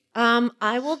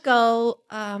 I will go.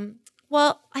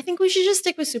 Well, I think we should just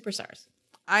stick with superstars.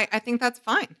 I think that's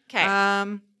fine. Okay.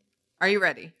 Are you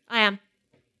ready? I am.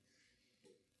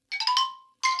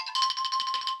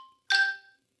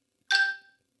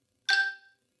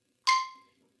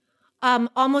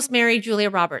 Almost married Julia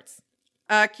Roberts.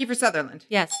 Kiefer Sutherland.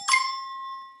 Yes.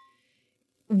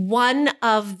 One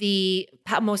of the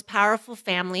most powerful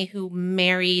family who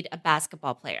married a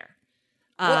basketball player.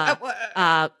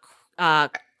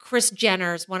 Kris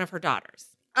Jenner's one of her daughters.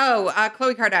 Oh,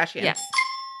 Khloe Kardashian. Yes.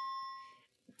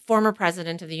 Former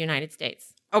president of the United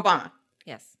States. Obama.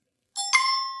 Yes.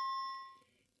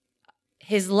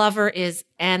 His lover is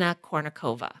Anna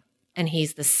Kournikova, and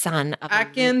he's the son of I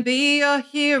can be a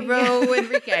hero,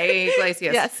 Enrique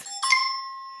Iglesias. Yes.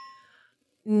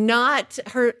 Not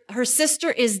her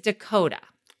sister is Dakota.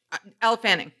 Elle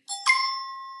Fanning.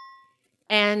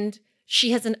 And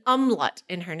she has an umlaut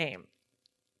in her name.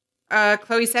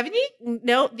 Chloe Sevigny?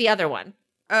 No, the other one.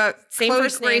 Same Chloe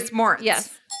first Grace name. Moritz.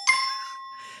 Yes.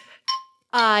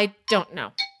 I don't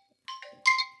know.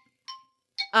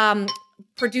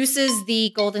 Produces the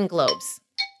Golden Globes.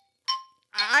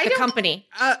 The company.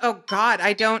 Oh God,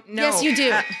 I don't know. Yes, you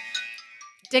do.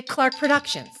 Dick Clark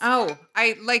Productions. Oh,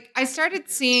 I started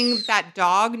seeing that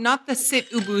dog, not the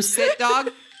Sit Ubu Sit dog.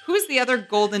 Who's the other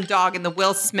golden dog in the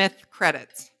Will Smith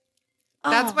credits?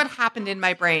 That's what happened in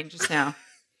my brain just now.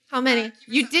 How many?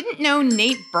 You didn't know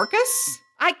Nate Berkus?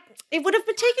 It would have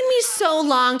taken me so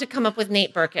long to come up with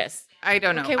Nate Berkus. I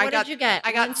don't know. Okay, what did you get?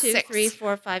 I got 1, 2, 6. 3,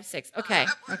 4, 5, 6. Okay.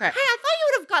 Okay. Hey, I thought you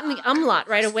would have gotten the umlaut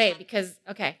right away because,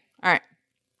 okay. All right.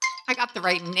 I got the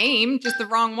right name, just the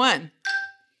wrong one.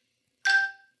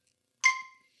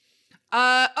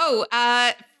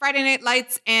 Friday Night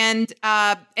Lights and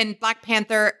Black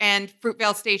Panther and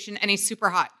Fruitvale Station, and he's super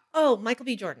hot. Oh, Michael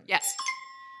B. Jordan. Yes.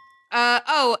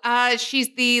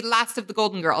 She's the last of the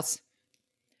Golden Girls.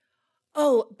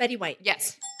 Oh, Betty White.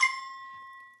 Yes.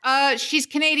 She's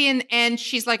Canadian and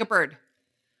she's like a bird.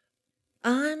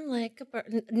 I'm like a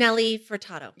bird. Nelly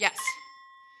Furtado. Yes.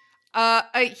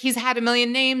 He's had a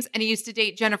million names and he used to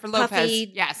date Jennifer Lopez.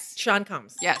 Puffy, yes. Sean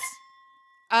Combs. Yes.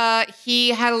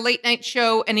 He had a late night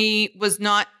show and he was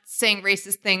not saying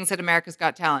racist things at America's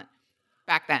Got Talent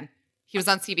back then. He was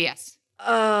on CBS.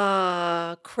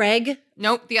 Craig?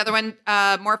 Nope, the other one,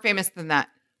 more famous than that.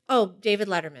 Oh, David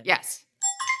Letterman. Yes.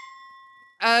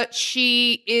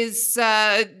 She is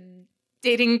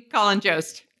dating Colin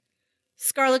Jost.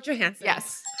 Scarlett Johansson.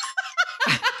 Yes.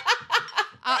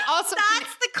 Also,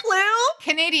 that's the clue?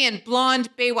 Canadian, blonde,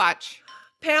 Baywatch.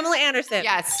 Pamela Anderson.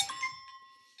 Yes.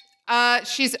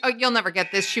 You'll never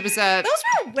get this. She was a... Those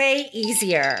were way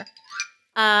easier.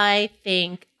 I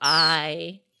think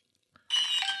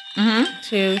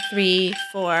 2, 3,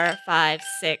 4, 5,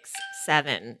 6,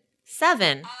 7.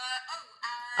 7.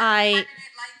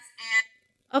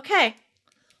 Okay.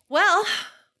 Well.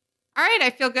 All right. I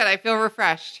feel good. I feel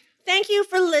refreshed. Thank you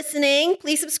for listening.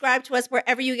 Please subscribe to us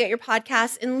wherever you get your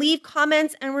podcasts and leave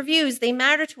comments and reviews. They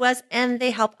matter to us and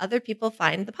they help other people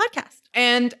find the podcast.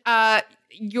 And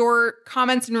your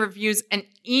comments and reviews and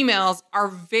emails are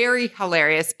very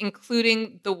hilarious,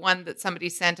 including the one that somebody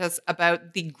sent us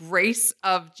about the grace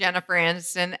of Jennifer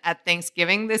Aniston at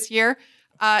Thanksgiving this year.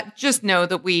 Just know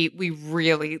that we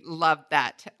really loved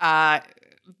that.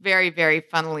 Very, very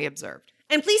funnily observed.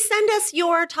 And please send us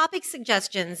your topic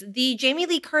suggestions. The Jamie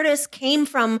Lee Curtis came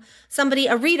from somebody,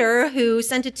 a reader, who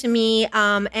sent it to me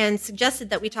and suggested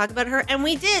that we talk about her, and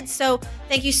we did. So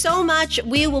thank you so much.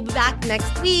 We will be back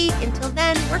next week. Until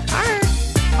then, work hard.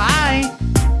 Bye.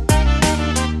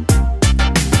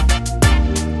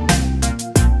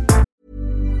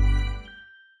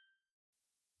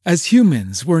 As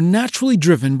humans, we're naturally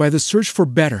driven by the search for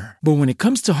better. But when it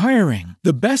comes to hiring,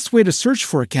 the best way to search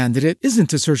for a candidate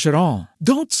isn't to search at all.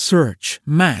 Don't search,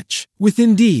 match with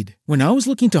Indeed. When I was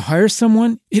looking to hire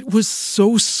someone, it was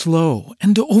so slow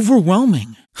and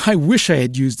overwhelming. I wish I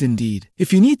had used Indeed.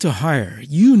 If you need to hire,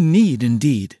 you need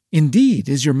Indeed. Indeed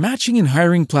is your matching and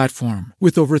hiring platform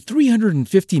with over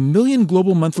 350 million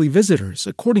global monthly visitors,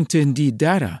 according to Indeed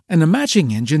data, and a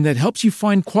matching engine that helps you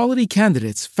find quality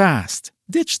candidates fast.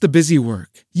 Ditch the busy work.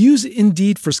 Use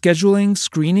Indeed for scheduling,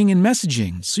 screening, and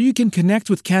messaging so you can connect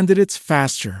with candidates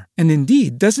faster. And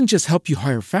Indeed doesn't just help you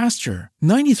hire faster.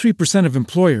 93% of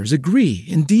employers agree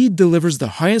Indeed delivers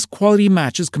the highest quality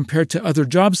matches compared to other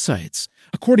job sites,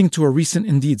 according to a recent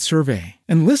Indeed survey.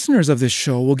 And listeners of this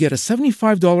show will get a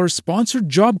 $75 sponsored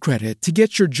job credit to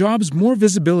get your jobs more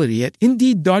visibility at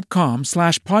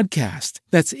Indeed.com/podcast.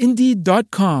 That's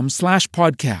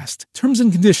Indeed.com/podcast. Terms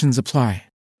and conditions apply.